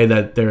such a way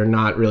that they're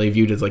not really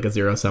viewed as like a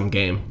zero-sum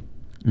game.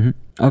 Mm-hmm.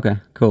 Okay,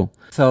 cool.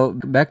 So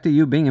back to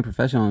you being a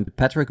professional.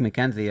 Patrick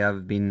McKenzie,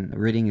 I've been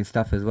reading his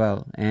stuff as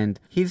well. And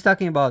he's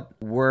talking about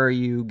where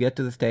you get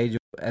to the stage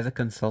as a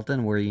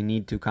consultant where you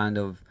need to kind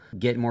of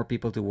get more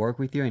people to work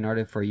with you in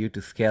order for you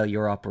to scale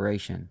your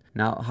operation.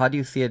 Now, how do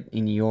you see it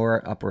in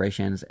your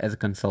operations as a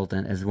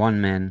consultant, as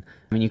one man?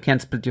 I mean, you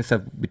can't split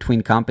yourself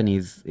between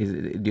companies.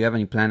 Do you have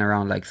any plan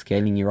around like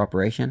scaling your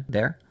operation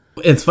there?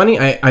 It's funny.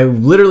 I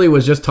literally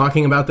was just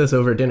talking about this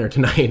over dinner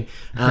tonight.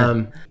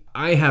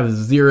 I have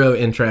zero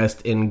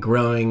interest in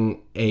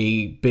growing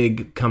a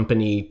big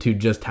company to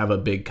just have a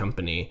big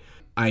company.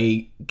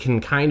 I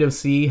can kind of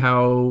see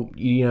how,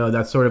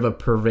 that's sort of a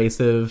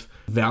pervasive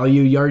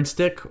value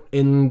yardstick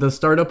in the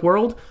startup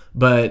world.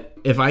 But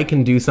if I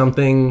can do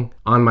something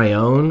on my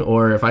own,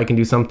 or if I can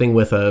do something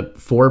with a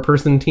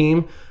 4-person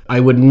team, I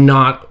would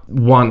not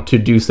want to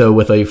do so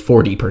with a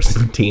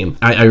 40-person team.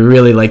 I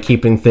really like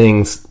keeping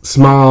things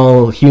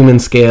small, human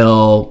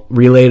scale,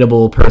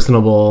 relatable,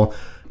 personable.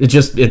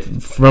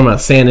 From a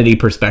sanity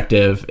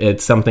perspective,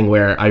 it's something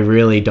where I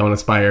really don't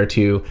aspire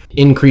to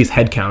increase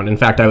headcount. In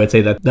fact, I would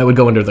say that would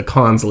go under the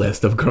cons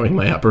list of growing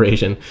my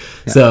operation.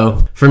 Yeah.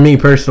 So for me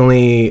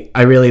personally,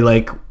 I really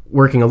like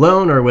working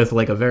alone or with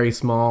like a very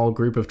small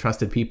group of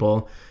trusted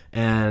people,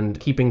 and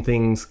keeping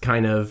things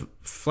kind of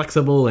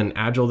flexible and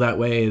agile that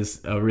way is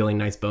a really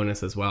nice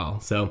bonus as well.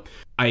 So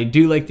I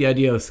do like the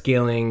idea of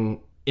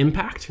scaling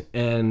impact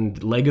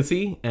and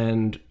legacy,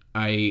 and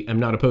I am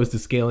not opposed to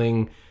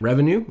scaling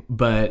revenue,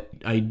 but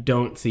I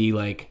don't see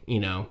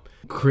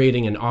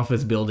creating an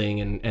office building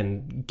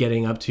and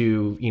getting up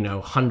to,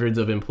 hundreds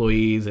of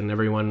employees and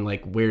everyone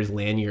like wears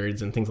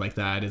lanyards and things like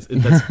that.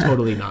 That's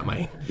totally not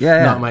my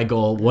not my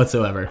goal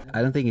whatsoever.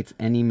 I don't think it's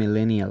any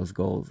millennials'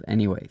 goals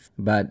anyways.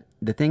 But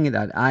the thing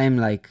that I am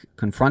like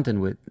confronted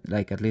with,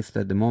 like at least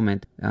at the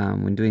moment,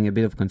 when doing a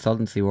bit of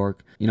consultancy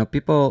work,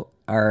 people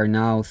are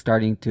now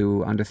starting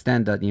to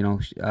understand that,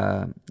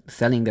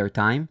 selling their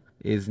time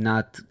is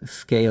not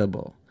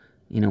scalable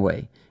in a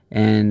way,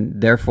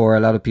 and therefore a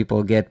lot of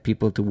people get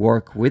people to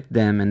work with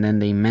them and then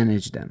they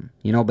manage them,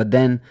 but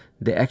then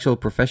the actual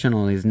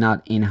professional is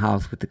not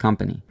in-house with the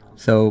company.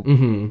 So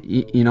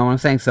you know what I'm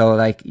saying? So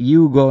like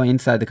you go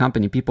inside the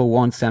company, people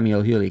want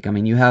Samuel Hulick. I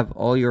mean, you have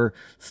all your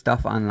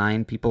stuff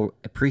online, people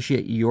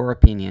appreciate your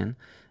opinion,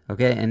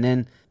 okay? And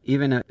then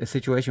even a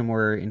situation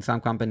where in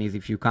some companies,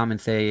 if you come and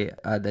say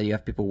that you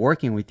have people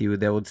working with you,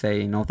 they would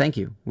say, no, thank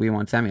you, we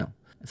want Samuel.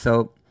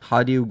 So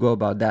how do you go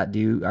about that?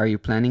 Are you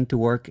planning to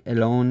work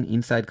alone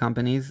inside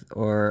companies,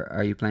 or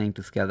are you planning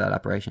to scale that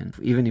operation,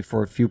 even if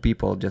for a few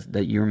people just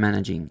that you're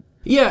managing?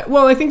 Yeah,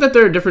 well, I think that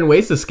there are different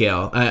ways to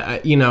scale.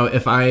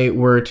 If I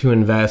were to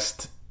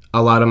invest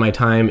a lot of my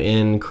time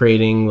in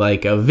creating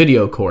like a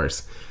video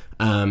course,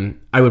 I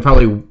would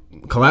probably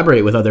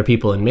collaborate with other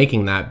people in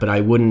making that, but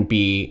I wouldn't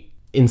be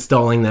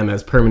installing them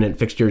as permanent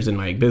fixtures in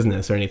my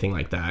business or anything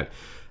like that.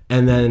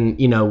 And then,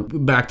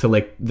 back to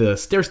like the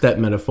stair-step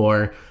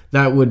metaphor,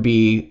 that would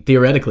be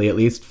theoretically at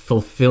least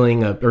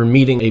fulfilling or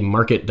meeting a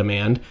market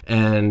demand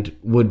and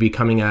would be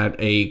coming at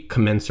a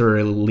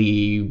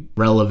commensurately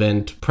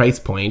relevant price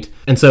point.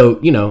 And so,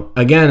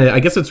 again,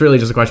 I guess it's really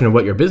just a question of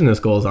what your business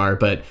goals are,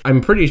 but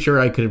I'm pretty sure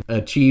I could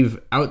achieve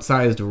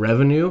outsized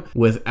revenue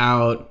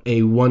without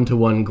a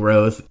one-to-one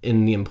growth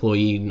in the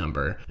employee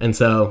number. And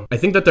so I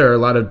think that there are a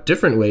lot of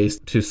different ways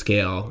to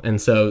scale.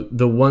 And so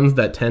the ones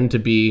that tend to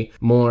be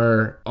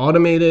more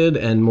automated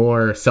and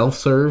more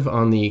self-serve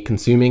on the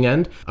consuming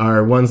end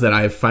are ones that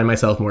I find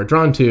myself more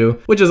drawn to,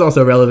 which is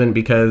also relevant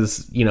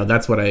because,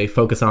 that's what I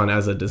focus on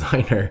as a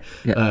designer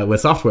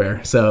with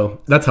software.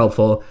 So that's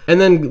helpful.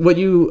 And then what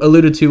you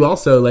alluded to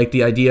also, like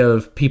the idea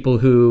of people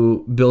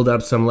who build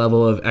up some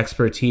level of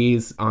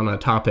expertise on a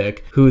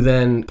topic, who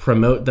then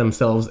promote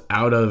themselves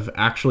out of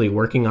actually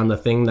working on the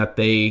thing that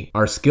they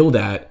are skilled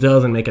at,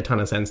 doesn't make a ton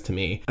of sense to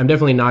me. I'm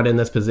definitely not in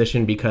this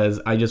position because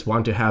I just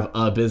want to have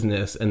a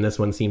business, and this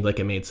one seemed like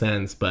it made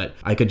sense, but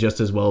I could just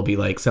as well be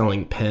like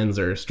selling pens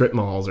or strip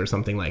malls calls or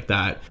something like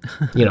that.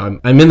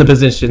 I'm in the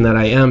position that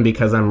I am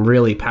because I'm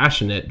really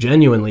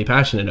genuinely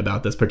passionate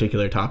about this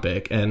particular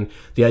topic. And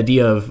the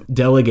idea of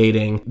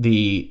delegating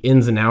the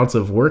ins and outs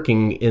of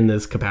working in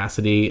this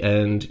capacity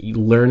and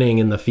learning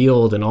in the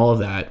field and all of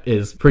that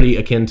is pretty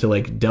akin to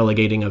like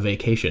delegating a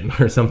vacation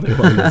or something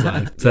along those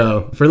lines.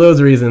 So for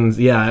those reasons,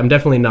 yeah, I'm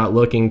definitely not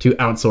looking to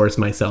outsource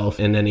myself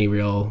in any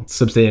real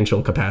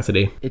substantial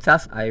capacity. It's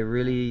awesome. I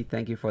really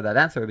thank you for that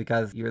answer,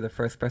 because you're the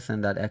first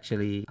person that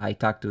actually I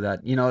talked to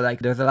that, like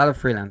there's a lot of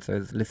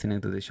freelancers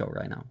listening to the show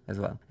right now as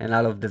well. And a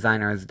lot of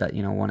designers that,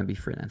 want to be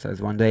freelancers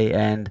one day.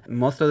 And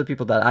most of the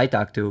people that I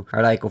talk to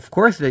are like, of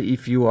course, that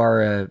if you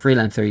are a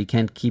freelancer, you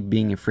can't keep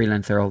being a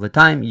freelancer all the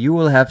time. You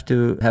will have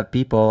to have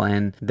people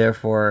and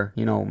therefore,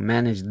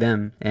 manage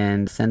them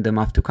and send them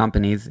off to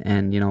companies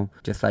and,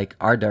 just like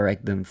art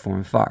direct them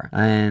from afar.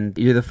 And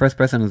you're the first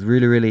person who's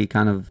really, really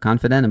kind of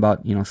confident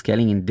about,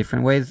 scaling in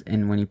different ways.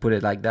 And when you put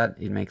it like that,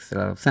 it makes a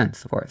lot of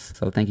sense, of course.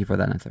 So thank you for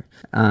that answer.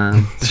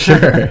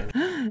 Sure.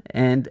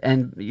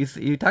 And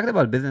you talked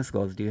about business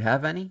goals. Do you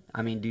have any?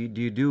 I mean, do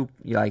you do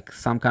like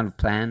some kind of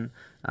plan,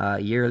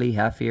 yearly,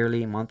 half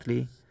yearly,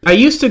 monthly? I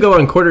used to go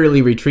on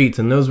quarterly retreats,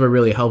 and those were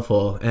really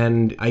helpful.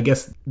 And I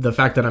guess the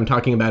fact that I'm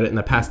talking about it in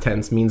the past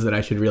tense means that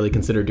I should really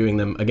consider doing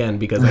them again,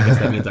 because I guess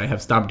that means I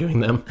have stopped doing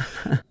them.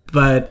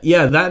 But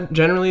yeah, that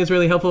generally is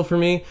really helpful for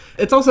me.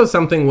 It's also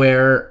something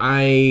where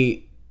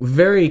I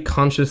very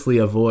consciously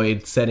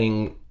avoid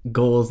setting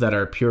goals that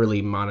are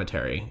purely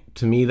monetary.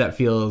 To me, that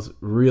feels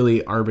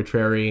really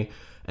arbitrary.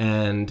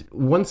 And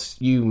once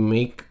you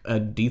make a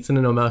decent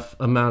enough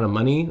amount of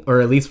money, or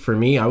at least for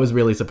me, I was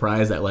really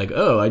surprised that like,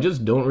 I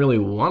just don't really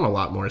want a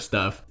lot more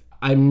stuff.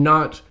 I'm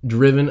not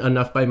driven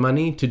enough by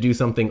money to do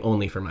something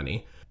only for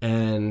money.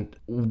 And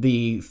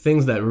the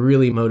things that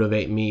really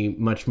motivate me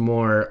much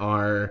more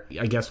are,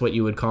 I guess, what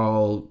you would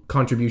call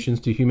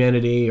contributions to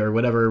humanity, or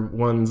whatever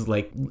one's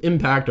like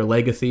impact or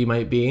legacy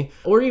might be.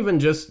 Or even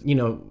just,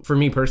 for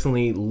me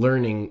personally,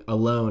 learning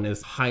alone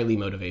is highly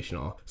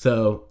motivational.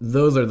 So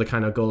those are the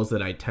kind of goals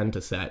that I tend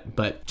to set.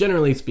 But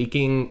generally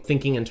speaking,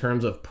 thinking in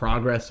terms of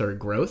progress or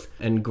growth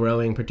and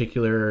growing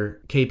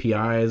particular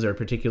KPIs or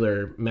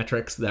particular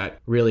metrics that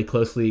really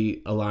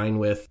closely align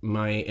with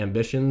my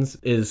ambitions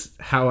is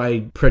how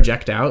I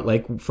project out,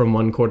 like from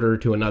one quarter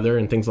to another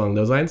and things along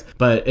those lines.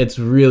 But it's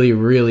really,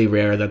 really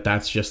rare that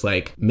that's just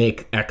like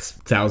make X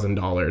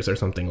 $1,000 or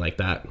something like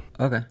that.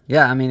 Okay.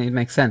 Yeah, I mean, it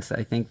makes sense.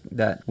 I think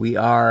that we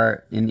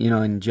are,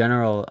 in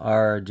general,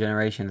 our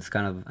generation is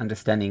kind of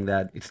understanding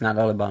that it's not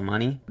all about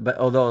money. But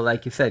although,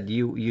 like you said,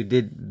 you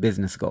did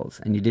business goals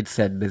and you did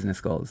set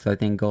business goals. So I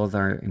think goals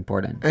are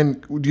important.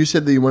 And you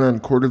said that you went on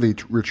quarterly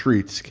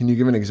retreats. Can you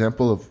give an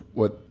example of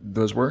what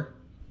those were?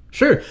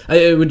 Sure.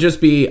 It would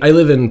just be, I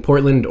live in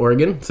Portland,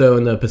 Oregon, so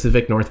in the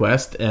Pacific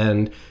Northwest,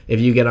 and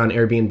if you get on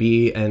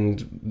Airbnb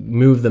and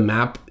move the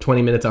map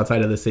 20 minutes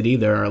outside of the city,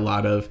 there are a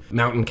lot of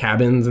mountain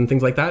cabins and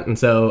things like that. And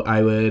so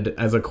I would,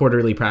 as a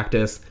quarterly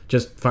practice,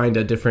 just find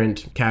a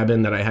different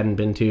cabin that I hadn't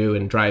been to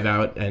and drive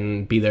out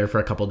and be there for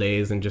a couple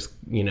days and just,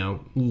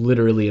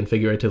 literally and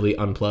figuratively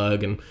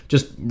unplug and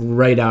just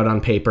write out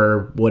on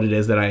paper what it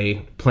is that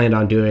I planned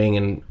on doing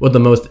and what the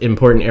most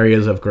important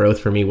areas of growth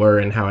for me were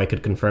and how I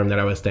could confirm that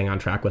I was staying on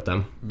track with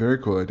them. Very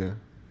cool idea.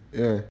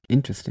 Yeah.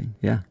 Interesting.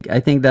 Yeah.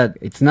 I think that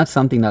it's not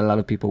something that a lot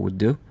of people would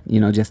do,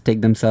 just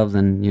take themselves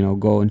and,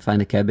 go and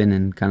find a cabin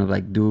and kind of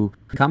like do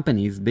big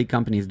companies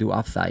do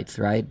offsites,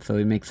 right? So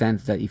it makes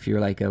sense that if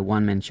you're like a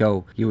one-man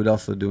show, you would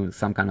also do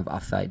some kind of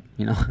offsite,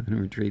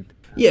 retreat.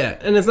 Yeah,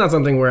 and it's not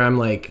something where I'm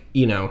like,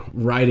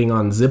 riding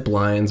on zip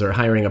lines or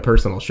hiring a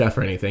personal chef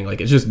or anything.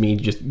 Like, it's just me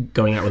just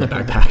going out with a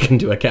backpack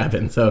into a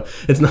cabin. So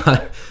it's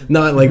not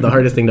like the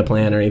hardest thing to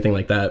plan or anything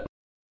like that.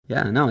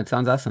 Yeah, no, it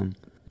sounds awesome.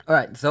 All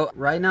right, so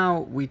right now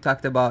we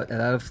talked about a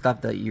lot of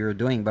stuff that you're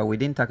doing, but we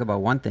didn't talk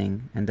about one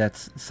thing, and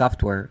that's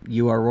software.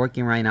 You are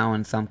working right now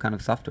on some kind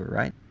of software,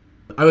 right?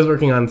 I was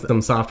working on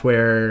some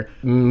software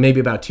maybe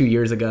about 2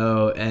 years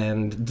ago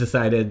and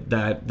decided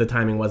that the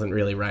timing wasn't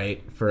really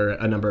right for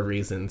a number of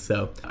reasons.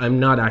 So I'm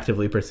not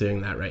actively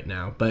pursuing that right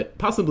now, but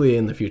possibly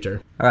in the future.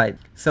 All right.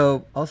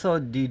 So also,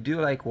 do you do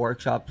like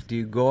workshops? Do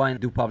you go and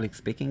do public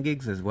speaking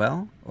gigs as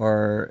well?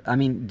 Or,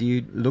 do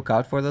you look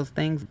out for those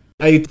things?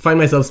 I find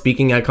myself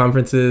speaking at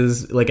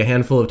conferences like a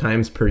handful of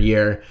times per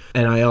year,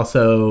 and I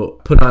also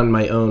put on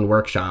my own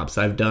workshops.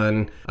 I've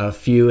done a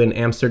few in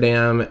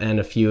Amsterdam and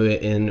a few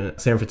in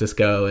San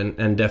Francisco,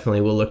 and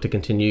definitely will look to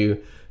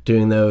continue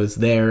doing those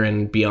there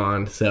and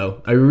beyond.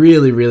 So I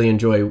really, really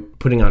enjoy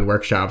putting on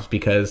workshops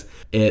because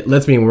it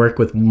lets me work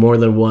with more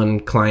than one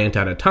client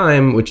at a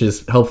time, which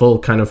is helpful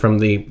kind of from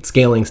the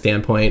scaling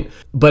standpoint.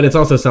 But it's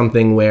also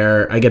something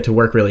where I get to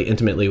work really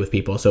intimately with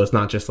people. So it's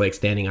not just like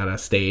standing on a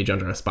stage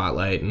under a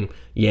spotlight and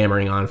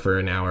yammering on for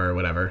an hour or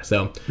whatever.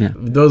 So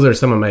Those are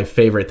some of my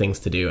favorite things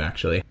to do,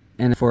 actually.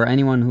 And for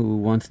anyone who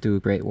wants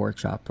to create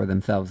workshop for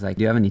themselves, like,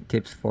 do you have any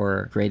tips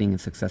for creating a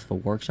successful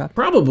workshop?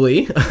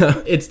 Probably.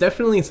 It's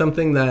definitely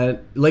something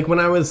that, like, when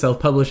I was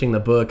self-publishing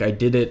the book, I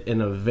did it in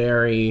a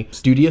very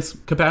studious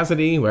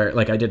capacity where,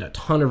 like, I did a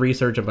ton of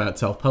research about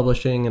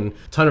self-publishing and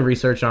a ton of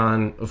research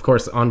on, of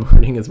course,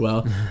 onboarding as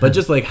well, but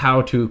just like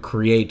how to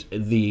create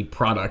the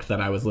product that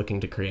I was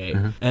looking to create.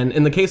 And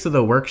in the case of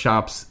the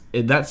workshops,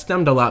 that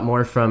stemmed a lot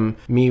more from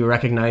me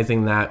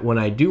recognizing that when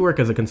I do work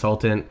as a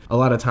consultant, a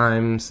lot of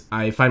times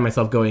I find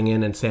myself going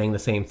in and saying the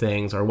same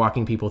things or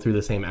walking people through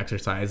the same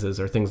exercises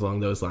or things along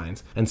those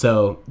lines. And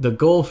so the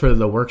goal for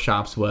the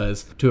workshops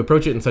was to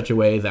approach it in such a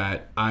way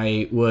that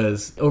I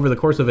was, over the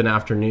course of an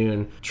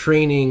afternoon,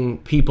 training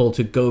people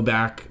to go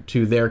back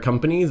to their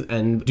companies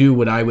and do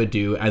what I would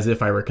do as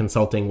if I were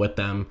consulting with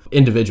them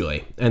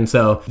individually. And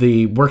so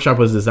the workshop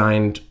was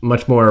designed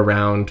much more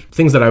around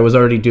things that I was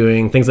already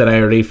doing, things that I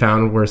already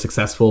found were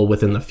successful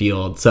within the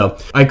field. So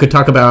I could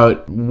talk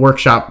about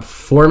workshop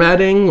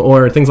formatting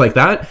or things like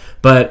that,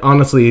 but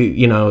honestly,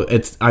 you know,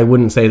 I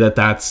wouldn't say that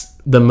that's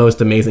the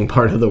most amazing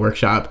part of the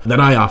workshop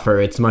that I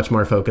offer. It's much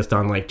more focused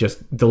on like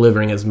just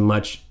delivering as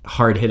much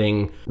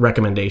hard-hitting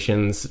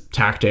recommendations,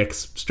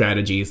 tactics,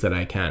 strategies that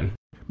I can.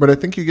 But I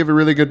think you give a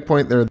really good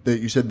point there that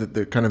you said that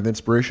the kind of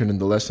inspiration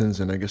and the lessons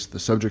and I guess the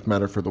subject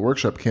matter for the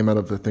workshop came out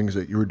of the things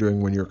that you were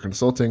doing when you were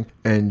consulting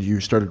and you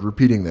started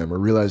repeating them or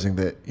realizing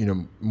that, you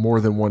know,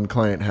 more than one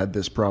client had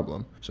this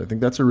problem. So I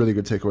think that's a really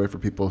good takeaway for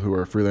people who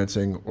are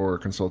freelancing or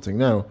consulting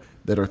now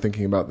that are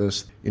thinking about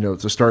this, you know,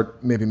 to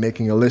start maybe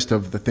making a list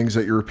of the things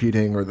that you're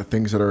repeating or the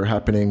things that are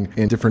happening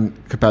in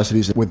different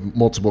capacities with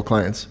multiple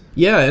clients.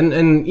 Yeah,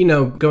 and you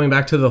know, going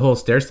back to the whole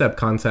stair-step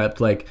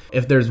concept, like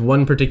if there's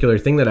one particular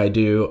thing that I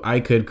do,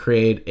 I could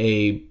create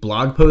a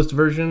blog post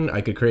version,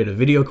 I could create a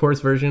video course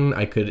version,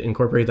 I could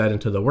incorporate that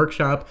into the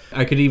workshop,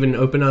 I could even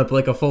open up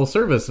like a full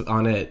service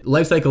on it.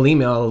 Lifecycle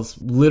emails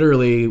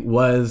literally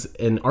was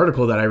an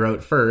article that I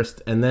wrote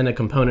first and then a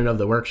component of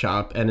the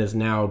workshop and is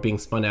now being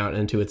spun out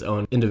into its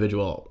own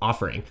individual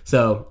offering.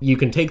 So you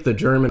can take the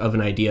germ of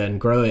an idea and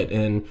grow it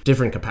in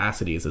different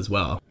capacities as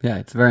well. Yeah,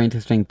 it's very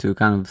interesting to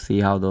kind of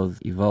see how those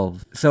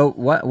evolve. So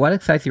what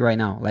excites you right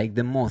now? Like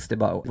the most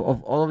about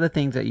of all of the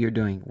things that you're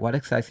doing, what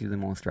excites you the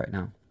most right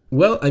now?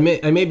 Well, I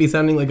may be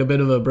sounding like a bit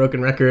of a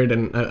broken record,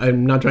 and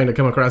I'm not trying to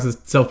come across as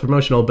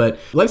self-promotional, but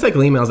lifecycle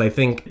emails, I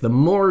think the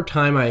more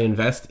time I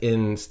invest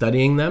in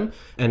studying them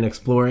and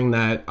exploring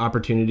that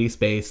opportunity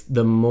space,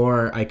 the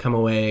more I come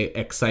away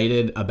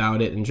excited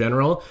about it in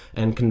general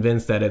and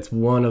convinced that it's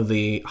one of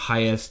the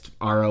highest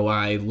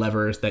ROI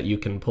levers that you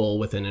can pull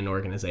within an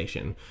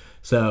organization.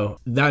 So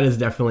that is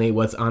definitely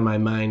what's on my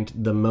mind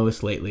the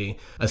most lately,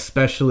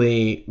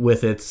 especially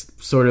with its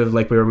sort of,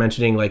 like we were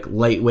mentioning, like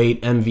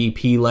lightweight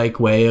MVP-like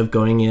way of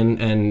going in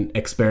and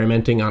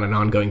experimenting on an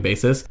ongoing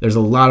basis. There's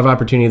a lot of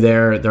opportunity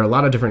there. There are a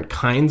lot of different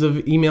kinds of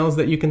emails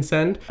that you can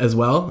send as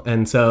well.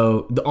 And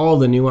so all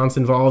the nuance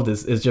involved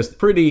is just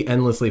pretty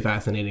endlessly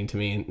fascinating to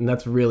me. And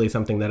that's really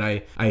something that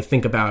I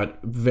think about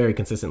very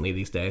consistently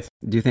these days.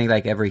 Do you think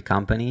like every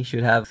company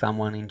should have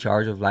someone in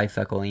charge of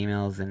lifecycle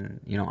emails and,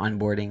 you know,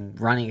 onboarding,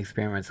 running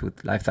experiments with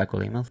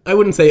lifecycle emails? I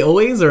wouldn't say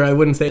always, or I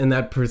wouldn't say in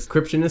that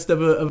prescriptionist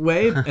of a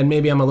way, and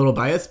maybe I'm a little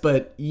biased,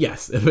 but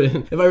yes,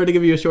 if I were to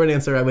give you a short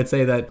answer, I would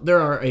say that there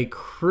are a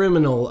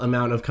criminal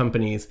amount of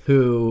companies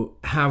who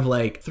have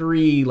like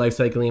 3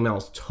 lifecycle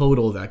emails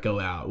total that go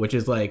out, which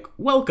is like,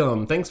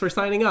 welcome, thanks for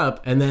signing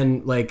up. And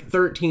then like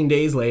 13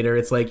 days later,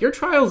 it's like, your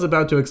trial's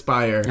about to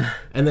expire.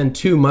 And then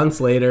 2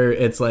 months later,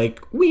 it's like,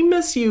 we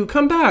miss you,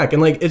 come back.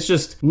 And like, it's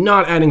just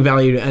not adding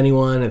value to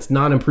anyone. It's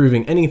not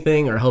improving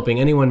anything or helping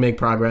anyone make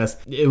progress.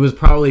 It was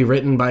probably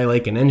written by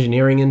like an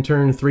engineering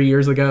intern 3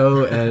 years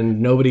ago,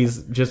 and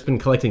nobody's just been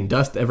collecting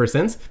dust ever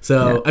since.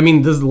 So, yeah. I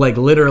mean, this is like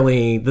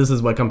literally, this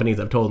is what companies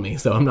have told me.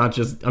 So I'm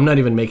not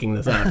even making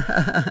this up.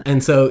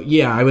 And so,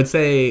 yeah, I would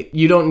say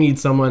you don't need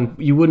someone,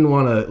 you wouldn't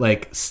want to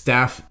like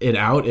staff it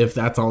out if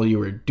that's all you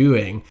were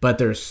doing. But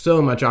there's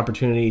so much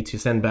opportunity to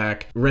send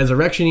back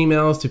resurrection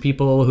emails to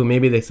people who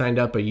maybe they signed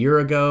up a year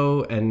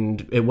ago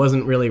and it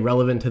wasn't really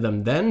relevant to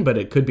them then, but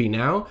it could be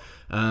now.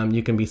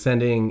 You can be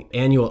sending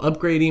annual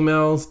upgrade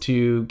emails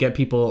to get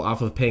people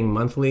off of paying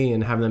monthly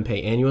and have them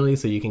pay annually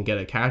so you can get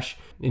a cash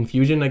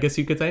infusion, I guess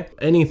you could say.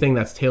 Anything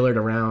that's tailored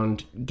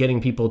around getting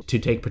people to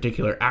take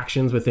particular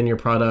actions within your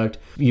product.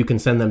 You can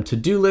send them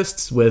to-do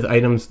lists with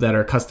items that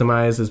are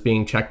customized as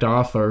being checked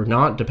off or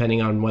not,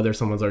 depending on whether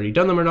someone's already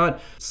done them or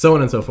not, so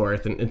on and so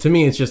forth. And to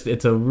me,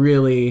 it's a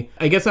really,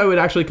 I guess I would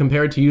actually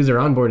compare it to user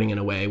onboarding in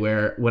a way,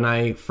 where when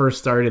I first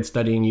started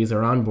studying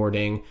user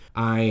onboarding,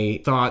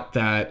 I thought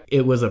that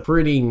it was a pretty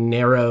pretty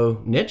narrow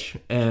niche,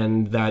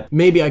 and that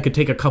maybe I could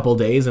take a couple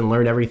days and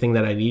learn everything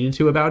that I needed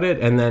to about it.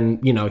 And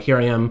then, here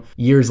I am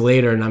years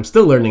later and I'm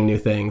still learning new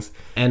things.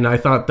 And I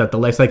thought that the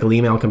lifecycle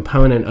email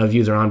component of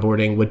user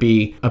onboarding would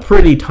be a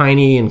pretty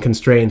tiny and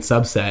constrained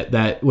subset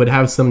that would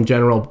have some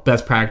general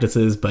best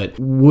practices, but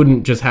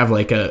wouldn't just have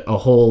like a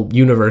whole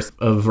universe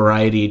of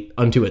variety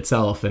unto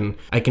itself. And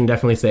I can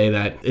definitely say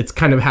that it's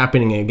kind of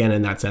happening again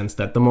in that sense,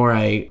 that the more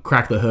I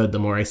crack the hood, the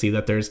more I see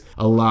that there's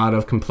a lot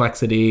of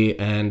complexity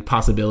and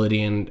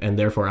possibility and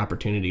therefore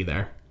opportunity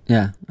there.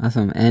 Yeah,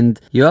 awesome.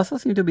 And you also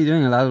seem to be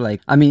doing a lot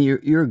of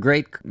you're a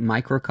great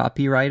micro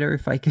copywriter,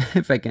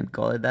 if I can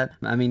call it that.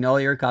 I mean, all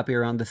your copy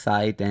around the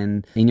site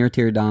and in your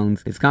tear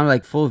downs, it's kind of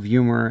like full of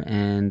humor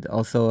and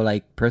also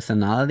like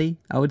personality,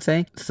 I would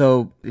say.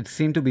 So it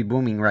seemed to be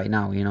booming right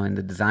now, in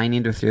the design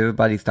industry.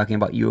 Everybody's talking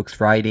about UX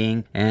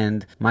writing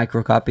and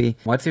micro copy.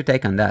 What's your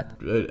take on that?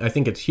 I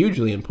think it's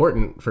hugely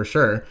important for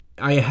sure.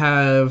 I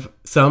have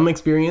some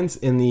experience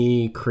in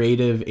the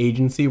creative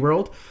agency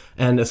world,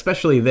 and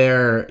especially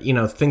there,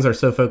 things are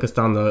so focused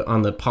on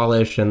the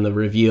polish and the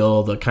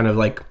reveal, the kind of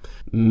like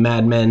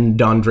Mad Men,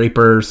 Don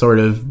Draper sort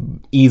of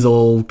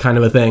easel kind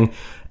of a thing.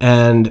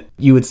 And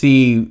you would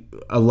see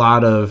a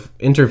lot of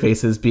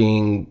interfaces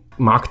being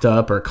mocked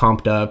up or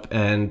comped up,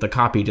 and the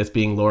copy just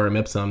being lorem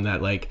ipsum,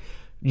 that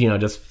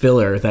just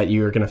filler that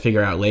you're going to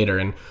figure out later.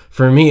 And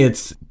for me,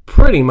 it's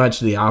pretty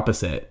much the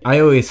opposite. I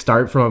always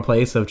start from a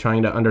place of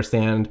trying to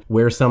understand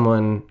where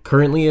someone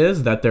currently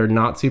is that they're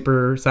not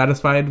super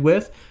satisfied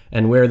with,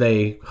 and where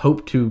they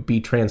hope to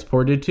be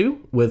transported to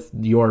with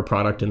your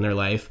product in their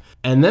life.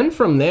 And then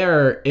from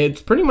there,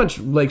 it's pretty much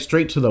like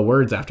straight to the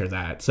words after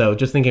that. So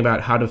just thinking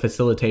about how to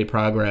facilitate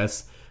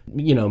progress,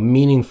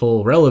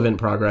 meaningful, relevant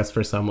progress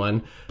for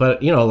someone.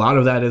 But, a lot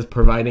of that is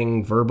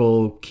providing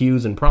verbal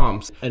cues and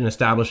prompts and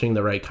establishing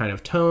the right kind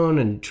of tone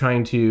and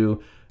trying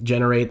to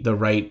generate the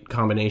right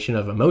combination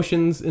of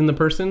emotions in the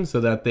person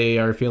so that they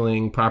are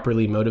feeling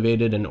properly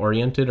motivated and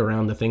oriented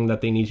around the thing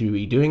that they need to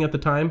be doing at the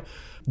time.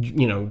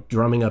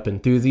 Drumming up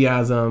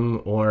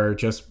enthusiasm or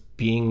just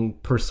being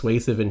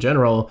persuasive in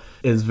general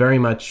is very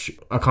much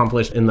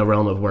accomplished in the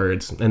realm of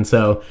words. And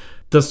so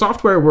the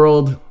software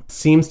world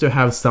seems to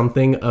have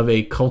something of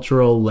a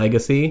cultural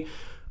legacy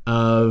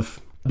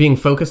of being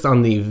focused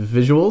on the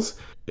visuals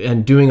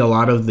and doing a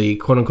lot of the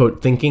quote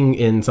unquote thinking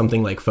in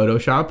something like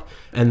Photoshop,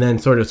 and then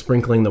sort of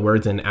sprinkling the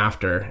words in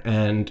after.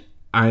 And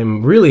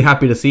I'm really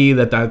happy to see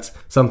that that's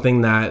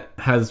something that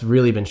has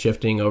really been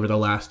shifting over the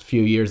last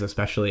few years,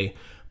 especially.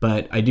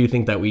 But I do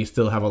think that we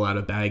still have a lot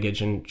of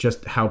baggage in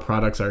just how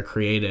products are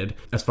created,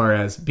 as far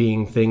as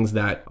being things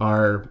that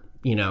are,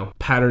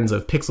 patterns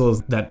of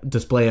pixels that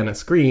display on a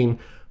screen,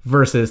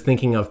 versus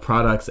thinking of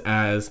products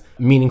as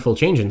meaningful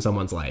change in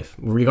someone's life,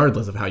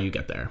 regardless of how you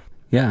get there.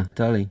 Yeah,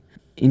 totally.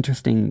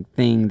 Interesting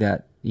thing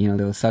that,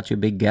 there was such a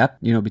big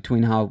gap,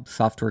 between how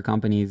software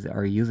companies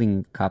are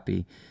using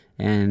copy.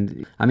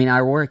 And I mean,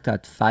 I worked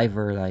at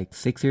Fiverr like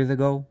 6 years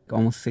ago,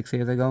 almost 6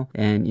 years ago.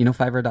 And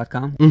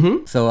Fiverr.com?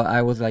 Mm-hmm. So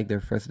I was like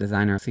their first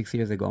designer 6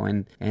 years ago.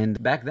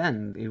 And back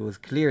then it was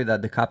clear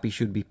that the copy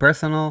should be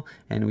personal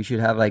and we should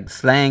have like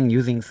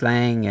using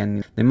slang.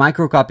 And the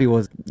micro copy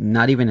was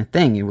not even a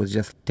thing. It was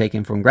just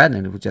taken from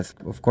granted. It was just,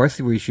 of course,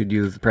 we should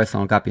use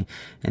personal copy.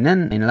 And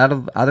then in a lot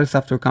of other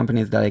software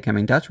companies that I came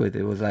in touch with,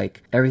 it was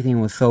like everything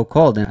was so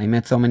cold. And I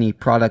met so many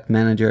product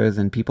managers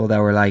and people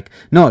that were like,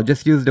 no,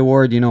 just use the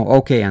word,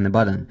 okay on the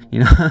button,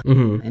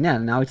 Mm-hmm. And yeah,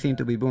 now it seemed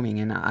to be booming,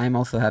 and I'm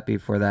also happy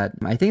for that.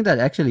 I think that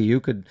actually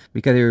you could,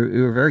 because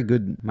you're a very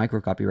good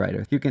micro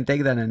copywriter, you can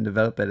take that and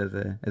develop it as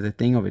a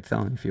thing of its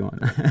own if you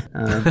want.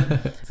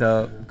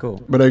 So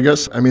cool. But I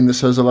guess,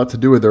 this has a lot to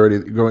do with already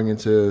going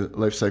into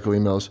lifecycle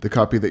emails, the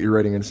copy that you're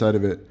writing inside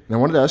of it. And I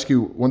wanted to ask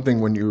you one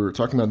thing. When you were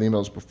talking about the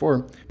emails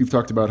before, you've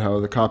talked about how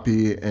the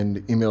copy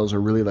and emails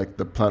are really like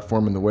the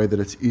platform in the way that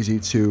it's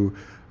easy to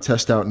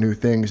test out new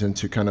things and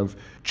to kind of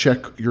check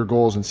your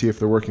goals and see if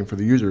they're working for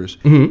the users.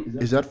 Mm-hmm.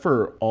 Is that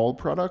for all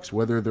products,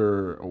 whether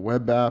they're a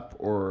web app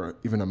or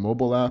even a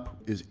mobile app?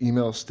 Is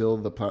email still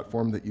the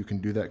platform that you can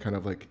do that kind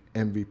of like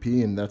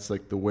MVP, and that's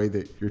like the way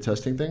that you're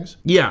testing things?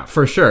 Yeah,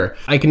 for sure.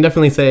 I can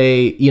definitely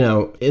say,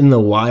 in the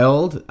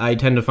wild, I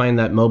tend to find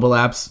that mobile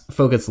apps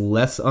focus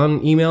less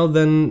on email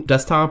than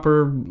desktop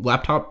or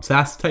laptop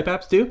SaaS type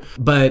apps do.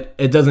 But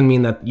it doesn't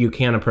mean that you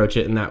can't approach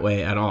it in that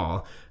way at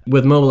all.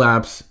 With mobile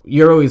apps,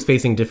 you're always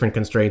facing different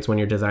constraints when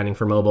you're designing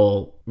for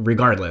mobile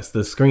regardless.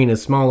 The screen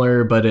is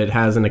smaller, but it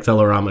has an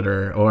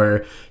accelerometer,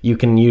 or you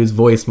can use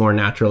voice more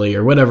naturally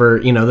or whatever.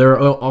 There are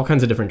all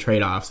kinds of different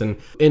trade-offs. And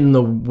in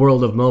the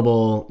world of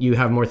mobile, you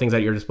have more things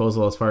at your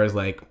disposal as far as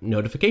like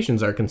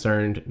notifications are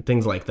concerned,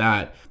 things like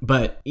that.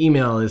 But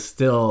email is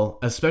still,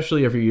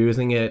 especially if you're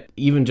using it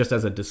even just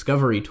as a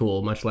discovery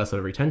tool, much less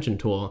a retention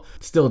tool,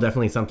 still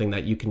definitely something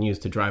that you can use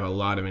to drive a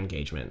lot of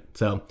engagement.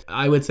 So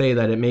I would say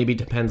that it maybe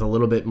depends a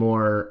little bit bit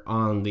more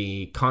on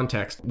the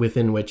context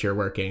within which you're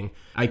working.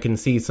 I can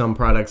see some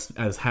products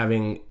as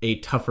having a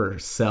tougher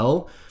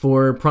sell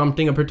for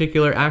prompting a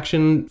particular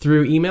action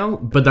through email,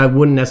 but that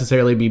wouldn't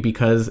necessarily be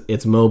because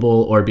it's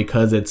mobile or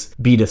because it's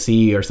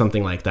B2C or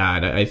something like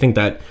that. I think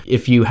that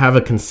if you have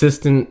a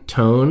consistent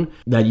tone,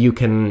 that you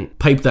can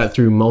pipe that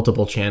through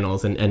multiple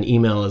channels, and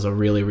email is a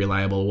really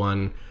reliable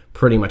one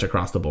pretty much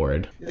across the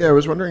board. Yeah, I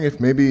was wondering if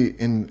maybe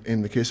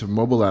in the case of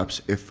mobile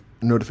apps, if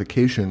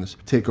notifications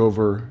take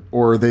over,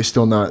 or are they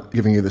still not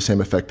giving you the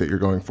same effect that you're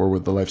going for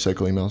with the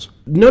lifecycle emails?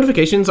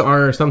 Notifications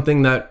are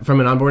something that,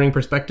 from an onboarding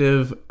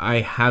perspective,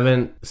 I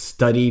haven't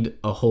studied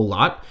a whole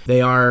lot.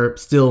 They are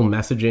still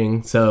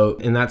messaging, so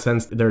in that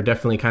sense, they're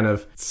definitely kind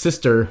of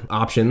sister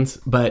options,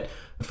 but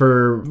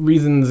for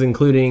reasons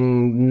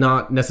including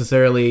not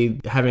necessarily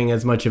having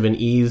as much of an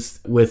ease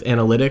with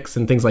analytics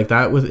and things like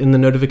that within the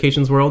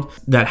notifications world,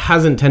 that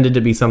hasn't tended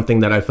to be something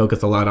that I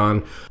focus a lot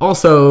on.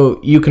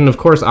 Also, you can of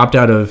course opt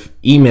out of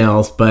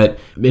emails, but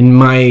in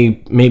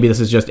my, maybe this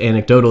is just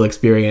anecdotal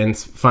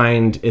experience,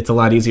 find it's a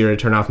lot easier to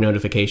turn off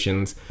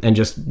notifications and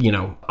just,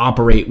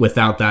 operate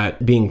without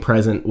that being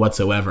present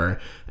whatsoever.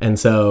 And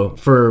so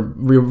for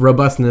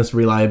robustness,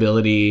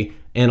 reliability,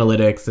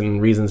 analytics,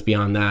 and reasons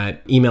beyond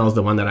that, email is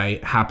the one that I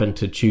happen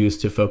to choose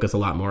to focus a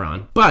lot more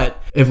on. But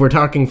if we're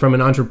talking from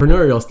an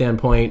entrepreneurial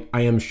standpoint,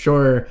 I am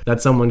sure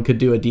that someone could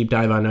do a deep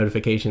dive on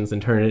notifications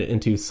and turn it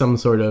into some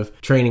sort of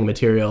training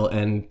material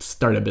and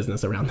start a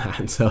business around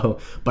that. So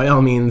by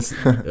all means,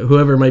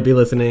 whoever might be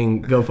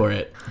listening, go for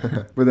it.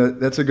 But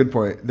that's a good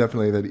point.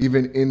 Definitely, that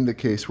even in the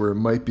case where it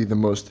might be the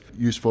most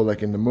useful,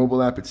 like in the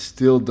mobile app, it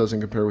still doesn't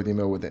compare with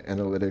email with the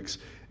analytics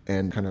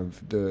and kind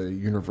of the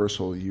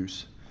universal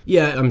use.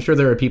 Yeah, I'm sure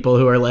there are people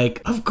who are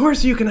like, of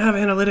course you can have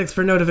analytics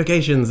for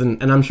notifications, and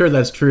I'm sure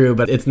that's true,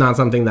 but it's not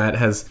something that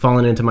has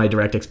fallen into my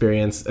direct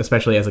experience,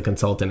 especially as a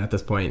consultant at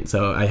this point.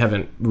 So I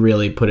haven't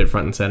really put it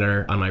front and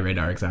center on my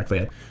radar exactly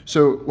yet.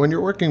 So when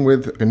you're working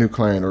with a new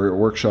client or a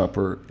workshop,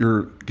 or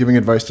you're giving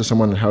advice to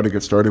someone on how to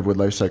get started with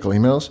lifecycle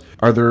emails,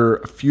 are there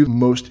a few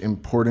most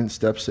important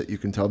steps that you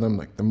can tell them,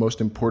 like the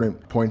most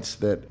important points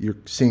that you're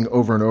seeing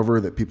over and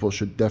over that people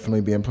should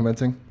definitely be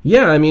implementing?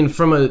 Yeah, I mean,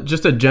 from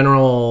just a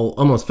general,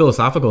 almost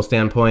philosophical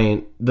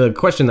standpoint, the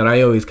question that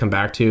I always come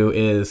back to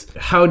is,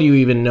 how do you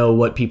even know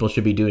what people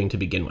should be doing to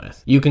begin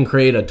with? You can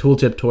create a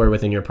tooltip tour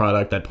within your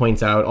product that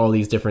points out all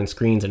these different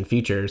screens and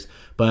features,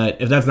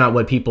 but if that's not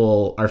what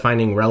people are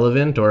finding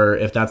relevant, or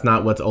if that's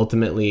not what's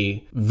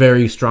ultimately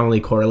very strongly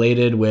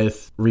correlated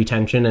with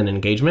retention and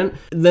engagement,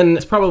 then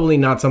it's probably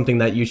not something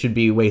that you should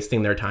be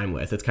wasting their time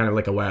with. It's kind of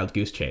like a wild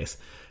goose chase.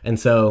 And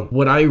so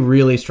what I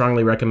really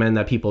strongly recommend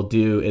that people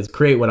do is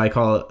create what I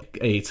call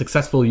a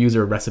successful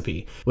user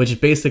recipe, which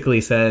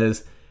basically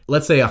says,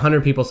 let's say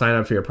 100 people sign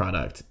up for your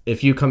product.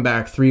 If you come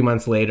back 3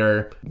 months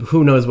later,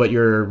 who knows what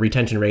your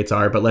retention rates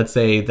are, but let's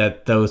say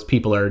that those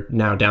people are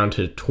now down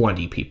to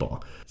 20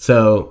 people.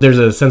 So there's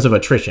a sense of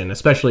attrition,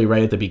 especially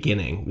right at the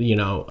beginning.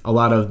 A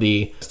lot of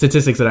the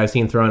statistics that I've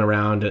seen thrown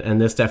around, and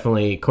this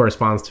definitely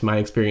corresponds to my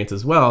experience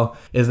as well,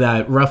 is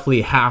that roughly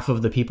half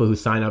of the people who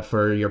sign up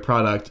for your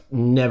product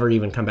never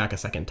even come back a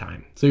second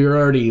time. So you're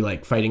already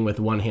like fighting with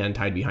one hand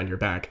tied behind your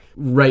back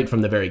right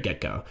from the very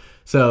get-go.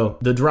 So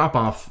the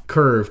drop-off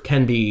curve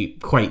can be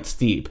quite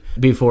steep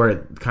before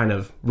it kind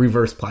of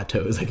reverse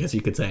plateaus, I guess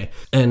you could say.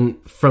 And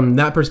from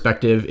that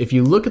perspective, if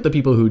you look at the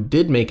people who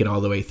did make it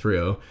all the way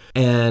through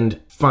and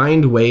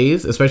find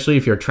ways, especially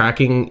if you're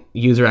tracking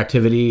user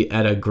activity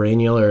at a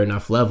granular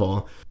enough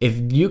level, if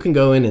you can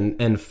go in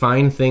and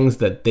find things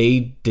that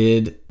they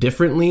did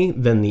differently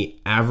than the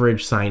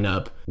average sign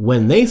up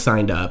when they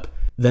signed up,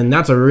 then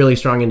that's a really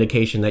strong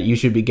indication that you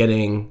should be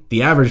getting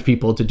the average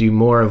people to do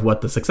more of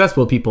what the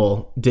successful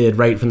people did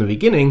right from the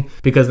beginning,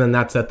 because then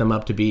that set them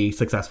up to be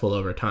successful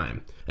over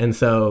time. And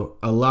so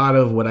a lot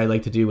of what I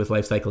like to do with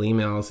lifecycle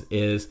emails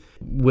is,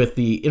 with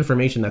the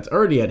information that's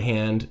already at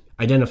hand,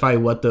 identify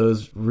what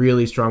those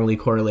really strongly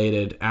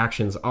correlated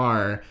actions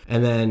are,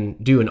 and then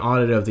do an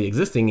audit of the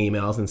existing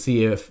emails and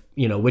see if,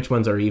 which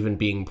ones are even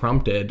being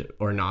prompted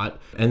or not.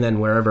 And then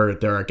wherever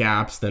there are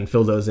gaps, then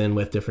fill those in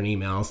with different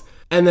emails.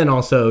 And then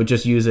also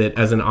just use it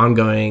as an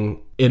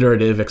ongoing,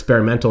 iterative,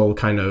 experimental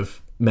kind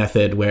of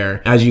method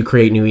where, as you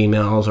create new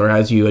emails, or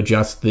as you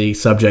adjust the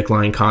subject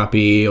line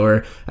copy,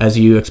 or as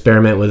you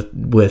experiment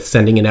with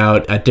sending it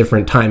out at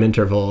different time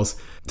intervals,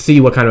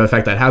 see what kind of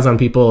effect that has on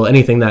people.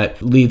 Anything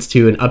that leads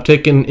to an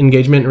uptick in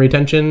engagement and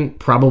retention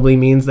probably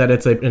means that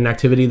it's an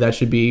activity that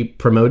should be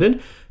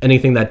promoted.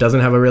 Anything that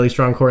doesn't have a really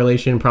strong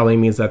correlation probably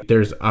means that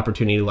there's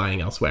opportunity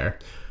lying elsewhere.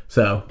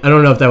 So I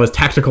don't know if that was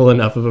tactical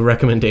enough of a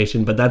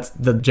recommendation, but that's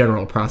the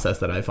general process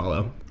that I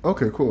follow.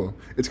 Okay, cool.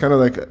 It's kind of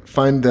like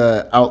find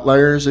the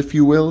outliers, if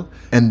you will,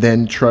 and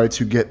then try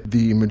to get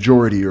the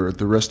majority or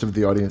the rest of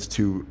the audience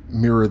to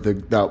mirror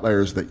the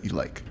outliers that you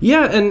like.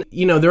 Yeah, and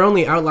they're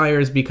only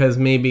outliers because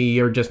maybe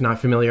you're just not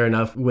familiar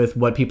enough with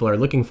what people are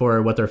looking for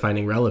or what they're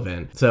finding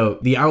relevant. So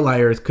the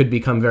outliers could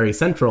become very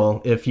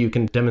central if you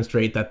can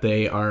demonstrate that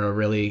they are a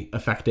really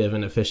effective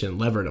and efficient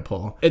lever to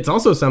pull. It's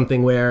also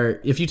something where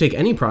if you take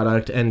any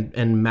product and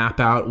and map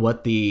out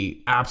what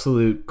the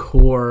absolute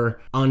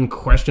core,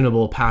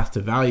 unquestionable path to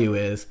value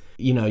is,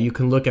 you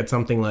can look at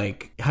something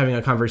like having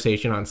a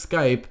conversation on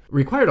Skype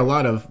required a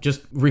lot of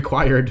just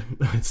required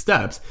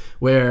steps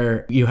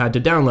where you had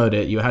to download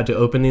it, you had to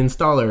open the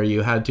installer,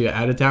 you had to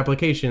add it to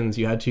applications,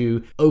 you had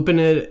to open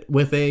it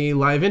with a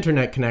live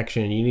internet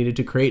connection, you needed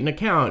to create an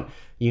account,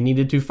 you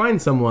needed to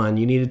find someone,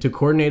 you needed to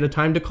coordinate a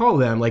time to call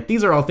them. Like,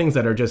 these are all things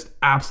that are just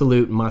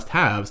absolute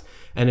must-haves.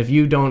 And if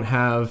you don't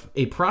have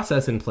a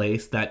process in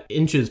place that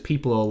inches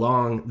people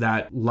along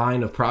that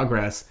line of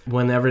progress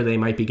whenever they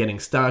might be getting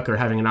stuck or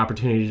having an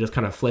opportunity to just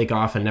kind of flake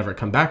off and never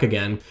come back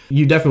again,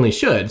 you definitely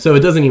should. So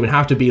it doesn't even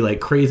have to be like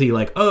crazy,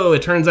 like, oh,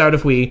 it turns out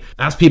if we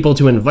ask people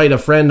to invite a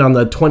friend on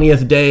the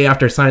 20th day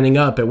after signing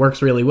up, it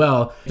works really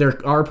well. There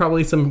are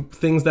probably some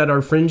things that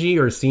are fringy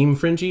or seem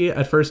fringy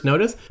at first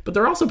notice, but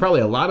there are also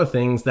probably a lot of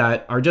things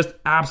that are just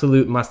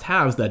absolute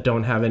must-haves that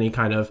don't have any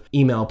kind of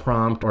email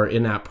prompt or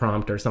in-app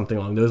prompt or something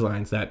along those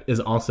lines. That is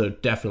also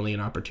definitely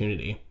an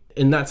opportunity.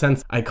 In that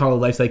sense, I call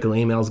lifecycle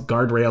emails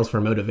guardrails for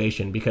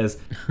motivation, because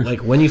like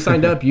when you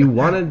signed up, you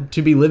wanted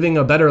to be living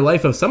a better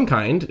life of some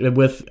kind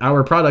with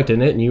our product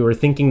in it, and you were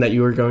thinking that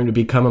you were going to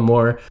become a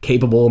more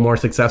capable, more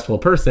successful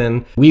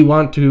person. We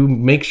want to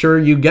make sure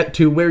you get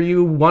to where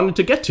you wanted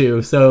to get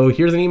to. So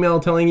here's an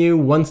email telling you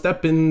one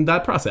step in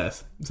that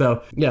process.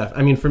 So yeah,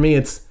 I mean, for me,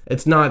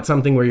 it's not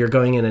something where you're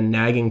going in and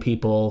nagging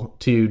people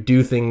to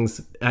do things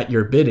at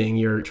your bidding.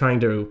 You're trying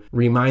to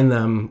remind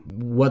them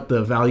what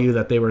the value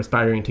that they were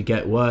aspiring to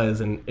get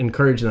was and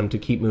encourage them to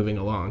keep moving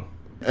along.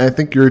 I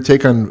think your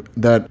take on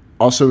that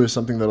also is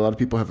something that a lot of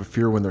people have a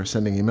fear when they're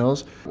sending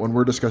emails. When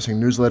we're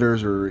discussing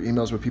newsletters or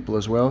emails with people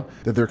as well,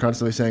 that they're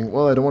constantly saying,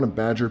 well, I don't want to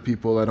badger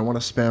people, I don't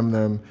want to spam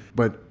them.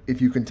 But if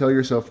you can tell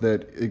yourself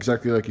that,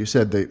 exactly like you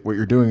said, that what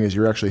you're doing is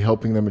you're actually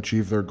helping them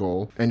achieve their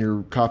goal, and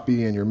your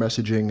copy and your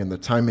messaging and the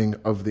timing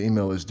of the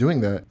email is doing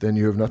that, then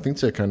you have nothing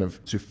to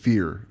to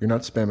fear. You're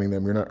not spamming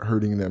them, you're not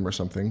hurting them or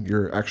something.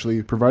 You're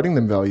actually providing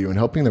them value and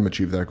helping them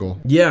achieve that goal.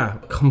 Yeah,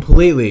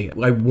 completely.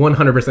 I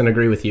 100%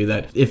 agree with you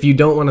that if you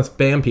don't want to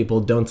spam people,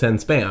 don't send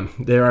spam.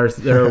 There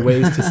are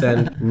ways to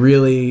send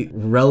really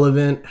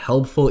relevant,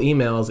 helpful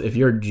emails. If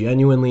you're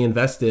genuinely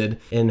invested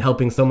in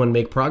helping someone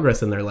make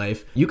progress in their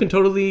life, you can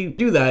totally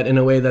do that in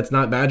a way that's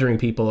not badgering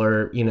people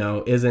or,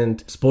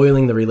 isn't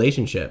spoiling the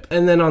relationship.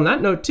 And then on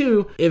that note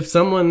too, if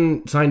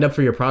someone signed up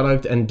for your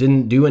product and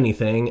didn't do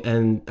anything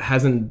and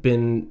hasn't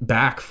been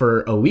back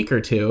for a week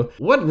or two,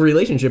 what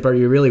relationship are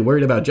you really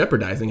worried about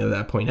jeopardizing at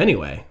that point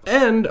anyway?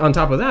 And on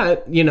top of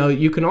that,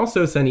 you can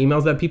also send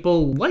emails that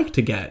people like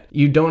to get.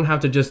 You don't have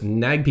to just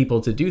nag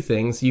people to do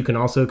things. You can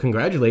also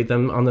congratulate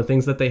them on the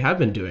things that they have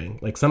been doing.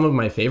 Like some of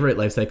my favorite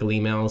lifecycle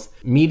emails,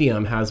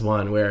 Medium has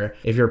one where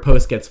if your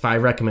post gets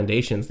 5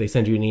 recommendations, they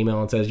send you an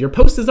email and says, your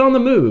post is on the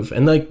move.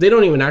 And like, they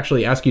don't even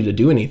actually ask you to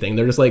do anything.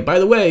 They're just like, by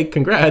the way,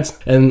 congrats.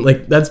 And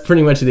like, that's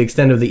pretty much the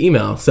extent of the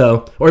email.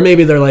 So, or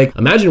maybe they're like,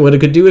 imagine what it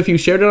could do if you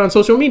shared it on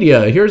social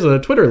media. Here's a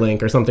Twitter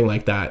link or something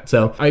like that.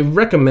 So I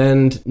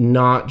recommend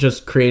not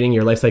just creating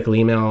your lifecycle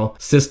email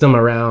system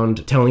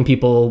around telling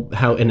people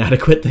how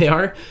inadequate they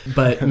are,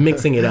 but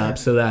mixing it up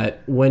so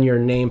that when your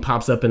name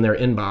pops up in their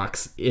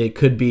inbox, it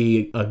could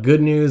be a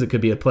good news, it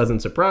could be a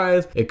pleasant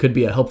surprise, it could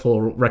be a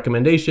helpful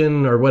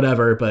recommendation or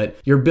whatever, but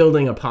you're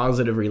building a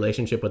positive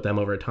relationship with them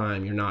over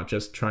time. You're not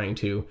just trying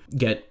to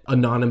get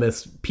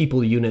anonymous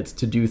people units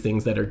to do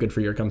things that are good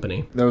for your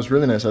company. That was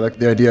really nice. I like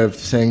the idea of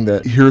saying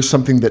that here's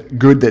something that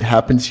good that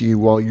happened to you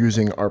while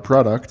using our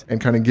product, and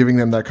kind of giving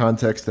them that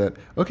context that,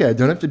 okay, I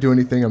don't have to do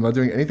anything, I'm not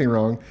doing anything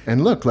wrong,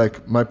 and look,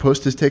 like my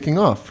post is taking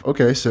off.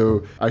 Okay,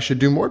 so I should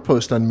do more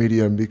posts on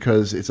Medium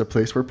because it's a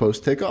place where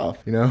posts take off,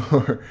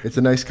 or it's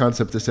a nice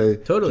concept to say,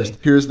 totally. Just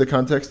here's the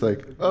context,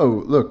 like,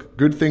 oh, look,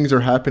 good things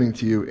are happening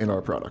to you in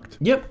our product.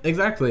 Yep,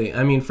 exactly.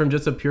 I mean, from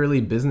just a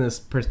purely business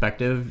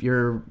perspective,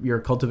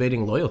 you're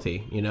cultivating loyalty,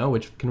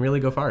 which can really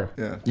go far.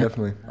 Yeah,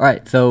 definitely. All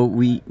right, so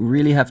we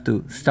really have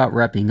to start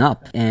wrapping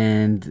up.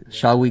 And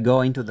shall we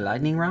go into the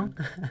lightning round?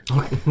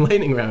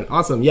 Lightning round.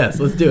 Awesome. Yes,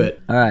 let's do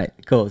it. All right,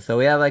 cool. So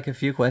we have like a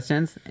few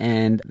questions,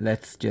 and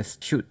let's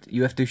just shoot.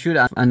 You have to shoot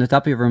on the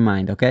top of your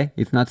mind, okay?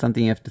 It's not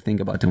something you have to think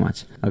about too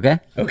much, okay?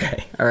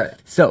 Okay. All right.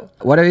 So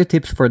what are your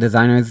tips for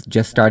designers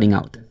just starting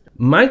out?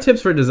 My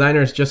tips for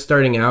designers just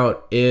starting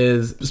out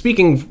is,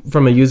 speaking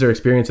from a user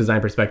experience design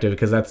perspective,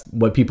 because that's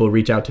what people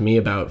reach out to me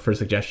about for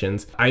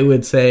suggestions, I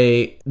would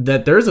say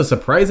that there's a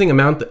surprising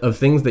amount of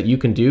things that you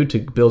can do to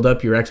build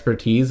up your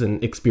expertise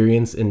and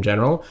experience in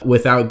general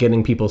without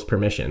getting people's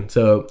permission.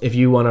 So if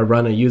you want to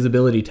run a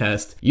usability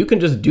test, you can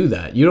just do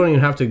that. You don't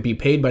even have to be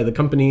paid by the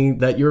company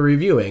that you're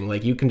reviewing.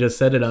 Like, you can just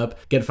set it up,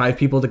 get 5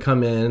 people to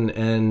come in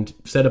and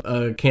set up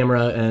a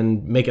camera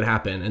and make it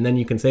happen. And then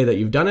you can say that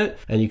you've done it,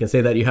 and you can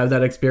say that you have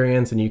that experience,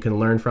 experience and you can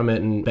learn from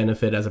it and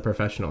benefit as a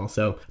professional.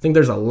 So I think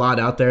there's a lot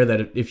out there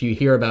that if you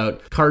hear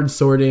about card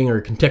sorting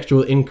or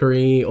contextual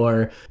inquiry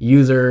or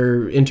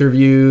user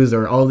interviews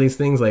or all these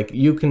things, like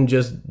you can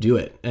just do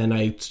it. And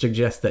I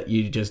suggest that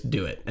you just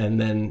do it and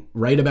then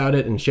write about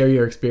it and share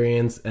your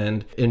experience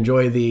and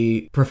enjoy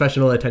the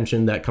professional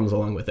attention that comes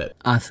along with it.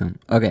 Awesome.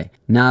 Okay.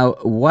 Now,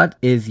 what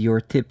is your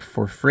tip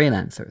for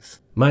freelancers?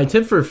 My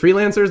tip for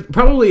freelancers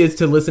probably is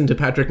to listen to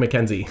Patrick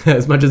McKenzie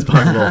as much as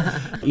possible,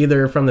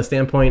 either from the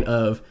standpoint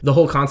of the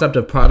whole concept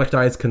of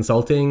productized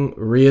consulting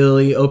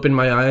really opened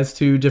my eyes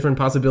to different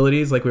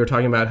possibilities. Like we were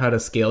talking about how to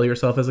scale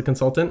yourself as a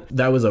consultant.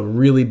 That was a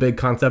really big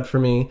concept for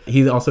me.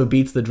 He also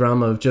beats the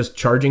drum of just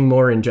charging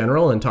more in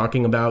general and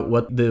talking about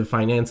what the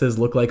finances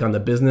look like on the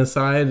business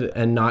side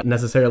and not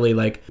necessarily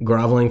like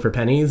groveling for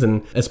pennies.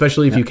 And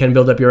especially if you can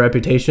build up your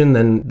reputation,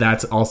 then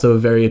that's also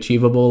very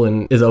achievable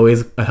and is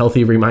always a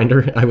healthy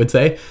reminder, I would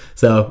say.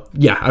 So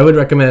yeah, I would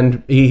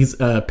recommend, he's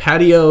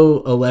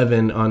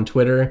Patio11 on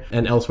Twitter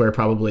and elsewhere,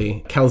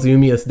 probably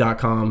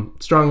calzumius.com.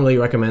 Strongly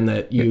recommend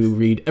that you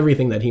read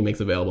everything that he makes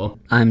available.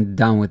 I'm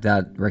down with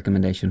that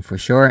recommendation for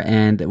sure,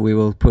 and we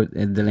will put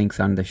the links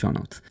on the show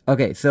notes.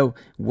 Okay, so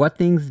what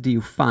things do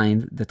you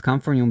find that come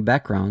from your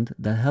background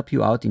that help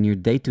you out in your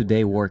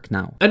day-to-day work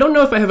now? I don't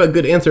know if I have a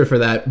good answer for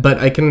that, but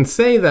I can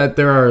say that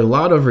there are a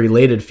lot of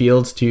related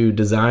fields to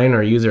design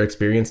or user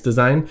experience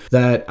design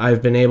that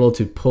I've been able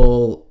to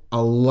pull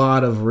a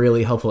lot of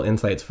really helpful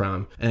insights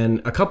from. And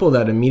a couple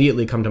that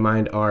immediately come to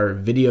mind are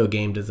video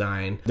game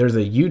design. There's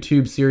a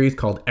YouTube series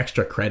called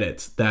Extra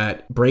Credits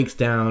that breaks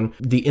down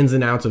the ins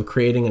and outs of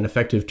creating an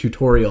effective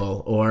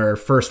tutorial or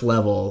first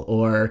level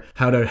or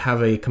how to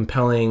have a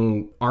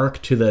compelling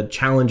arc to the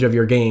challenge of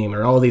your game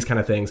or all these kind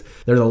of things.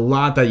 There's a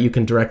lot that you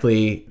can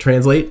directly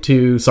translate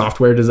to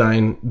software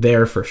design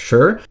there for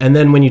sure. And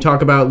then when you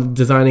talk about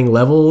designing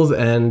levels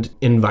and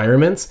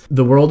environments,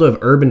 the world of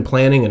urban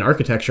planning and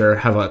architecture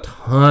have a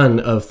ton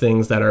of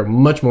things that are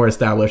much more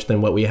established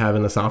than what we have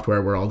in the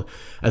software world,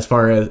 as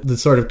far as the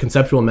sort of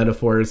conceptual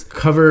metaphors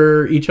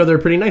cover each other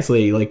pretty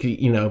nicely. Like,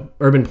 you know,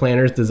 urban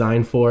planners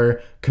design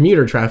for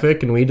commuter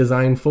traffic and we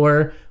design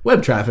for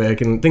web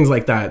traffic and things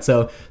like that.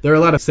 So there are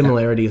a lot of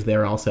similarities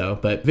there also,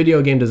 but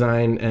video game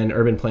design and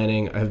urban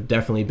planning have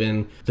definitely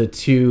been the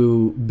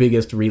two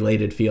biggest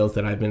related fields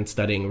that I've been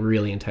studying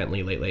really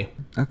intently lately.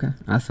 Okay,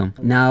 awesome.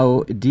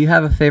 Now, do you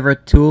have a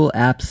favorite tool,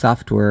 app,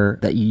 software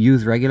that you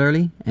use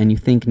regularly and you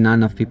think not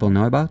enough people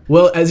know about?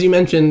 Well, as you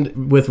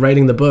mentioned with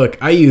writing the book,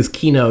 I use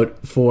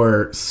Keynote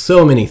for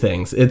so many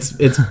things. It's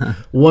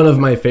one of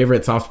my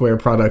favorite software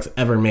products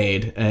ever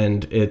made,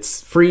 and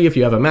it's free if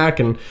you have a Mac,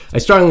 and I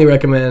strongly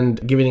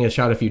recommend giving it a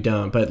shot if you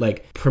don't. But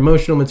like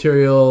promotional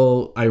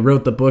material, I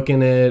wrote the book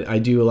in it. I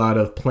do a lot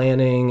of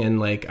planning and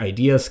like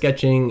idea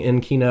sketching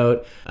in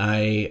Keynote.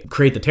 I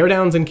create the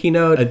teardowns in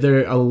Keynote. There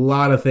are a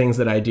lot of things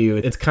that I do.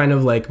 It's kind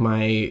of like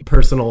my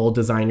personal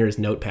designer's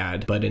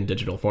notepad, but in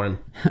digital form.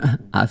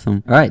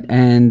 Awesome. All right.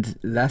 And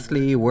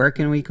lastly, where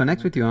can we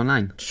connect with you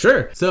online?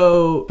 Sure.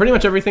 So pretty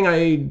much everything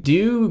I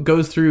do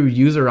goes through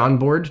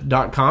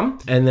useronboard.com.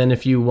 And then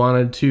if you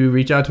wanted to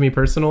reach out to me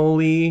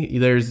personally,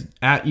 there's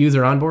at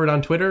useronboard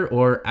on Twitter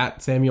or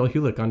at Samuel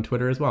Hulick on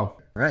Twitter as well.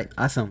 All right.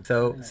 Awesome.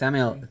 So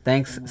Samuel,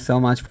 thanks so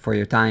much for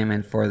your time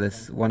and for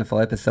this wonderful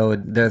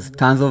episode. There's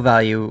tons of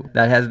value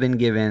that has been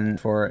given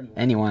for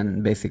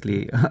anyone,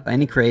 basically,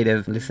 any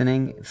creative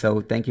listening.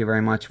 So thank you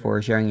very much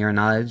for sharing your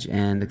knowledge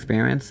and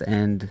experience.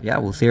 And yeah,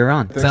 we'll see you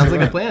around. Sounds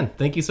like a plan.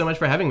 Thank you so much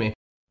for having me.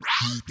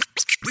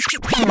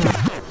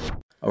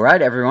 All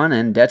right, everyone.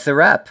 And that's a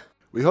wrap.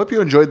 We hope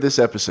you enjoyed this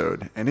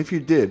episode. And if you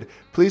did,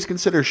 please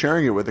consider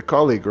sharing it with a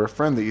colleague or a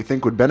friend that you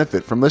think would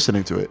benefit from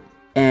listening to it.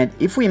 And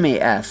if we may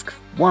ask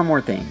one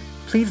more thing,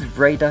 please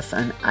rate us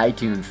on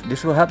iTunes.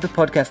 This will help the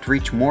podcast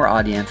reach more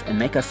audience and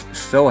make us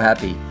so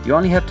happy. You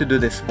only have to do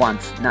this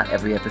once, not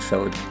every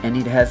episode, and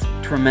it has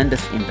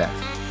tremendous impact.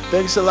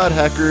 Thanks a lot,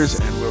 hackers,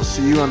 and we'll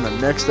see you on the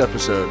next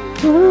episode.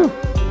 Woohoo!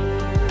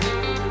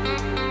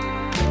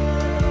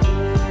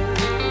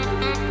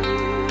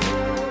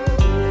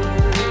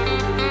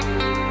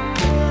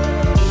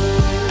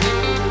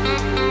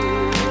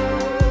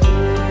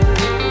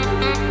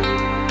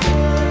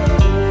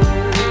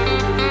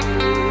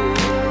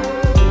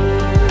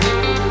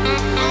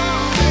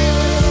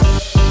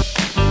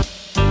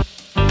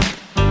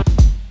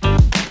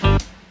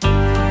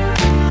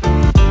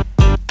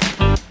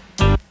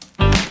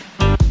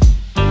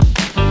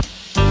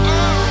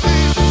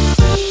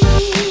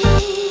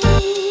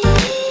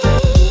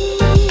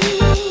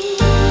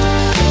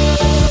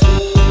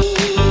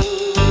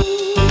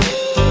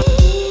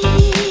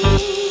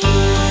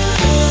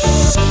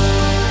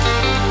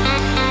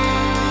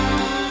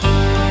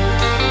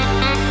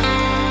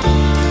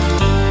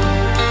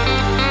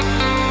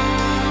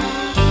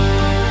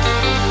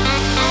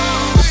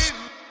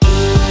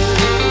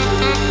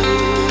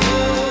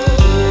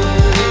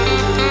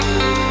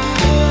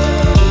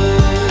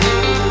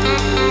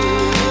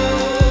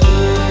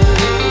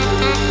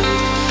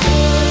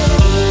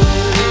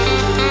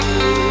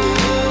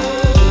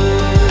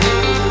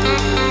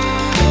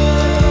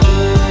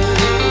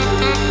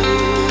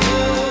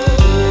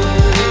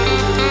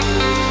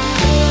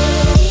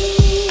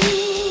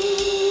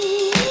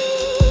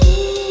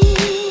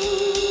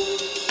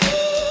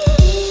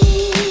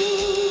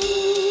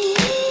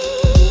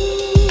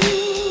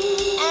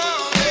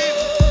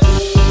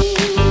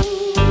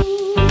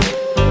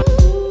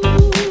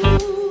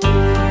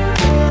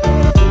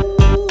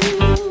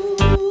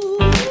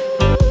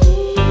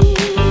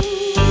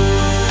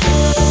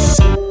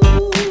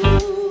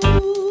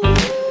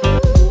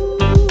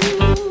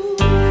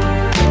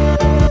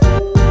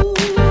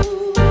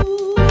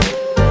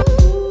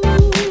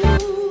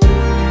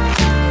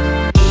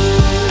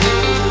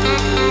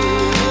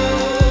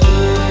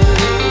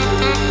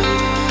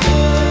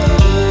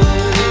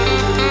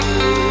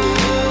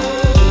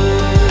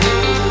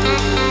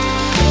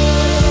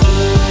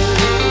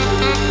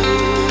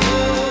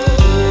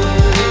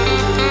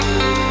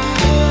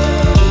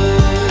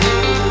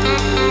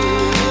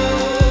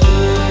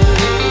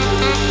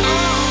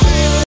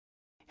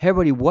 Hey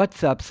everybody,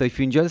 what's up? So if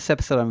you enjoyed this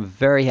episode, I'm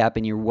very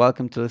happy and you're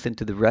welcome to listen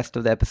to the rest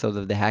of the episodes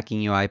of the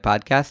Hacking UI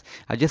podcast.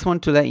 I just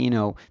want to let you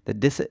know that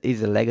this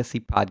is a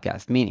legacy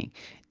podcast, meaning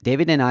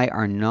David and I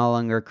are no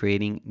longer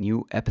creating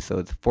new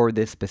episodes for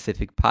this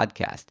specific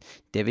podcast.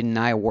 David and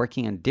I are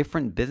working on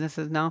different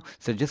businesses now,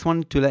 so just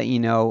wanted to let you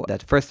know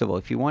that first of all,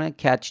 if you want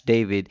to catch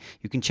David,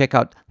 you can check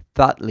out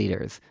Thought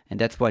Leaders, and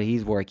that's what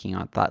he's working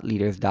on,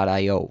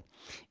 thoughtleaders.io.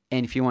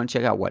 And if you want to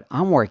check out what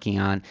I'm working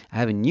on, I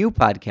have a new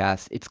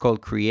podcast. It's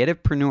called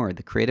Creativepreneur,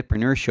 the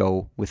Creativepreneur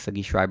Show with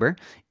Sagi Schreiber.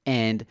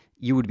 And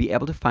you would be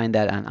able to find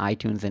that on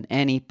iTunes and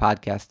any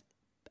podcast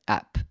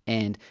app.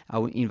 And I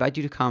would invite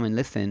you to come and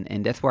listen.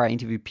 And that's where I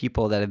interview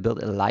people that have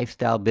built a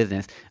lifestyle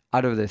business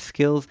out of their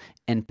skills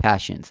and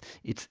passions.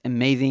 It's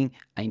amazing.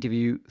 I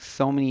interview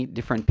so many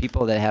different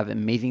people that have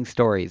amazing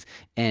stories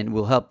and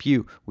will help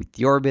you with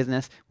your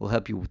business, will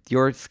help you with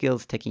your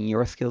skills, taking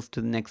your skills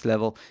to the next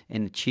level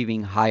and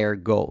achieving higher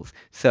goals.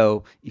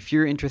 So if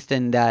you're interested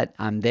in that,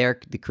 I'm there,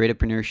 the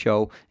Creativepreneur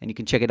Show, and you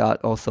can check it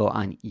out also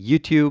on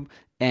YouTube.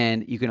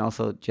 And you can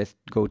also just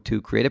go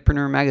to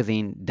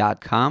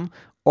creativepreneurmagazine.com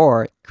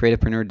or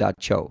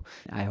creativepreneur.show.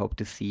 I hope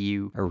to see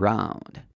you around.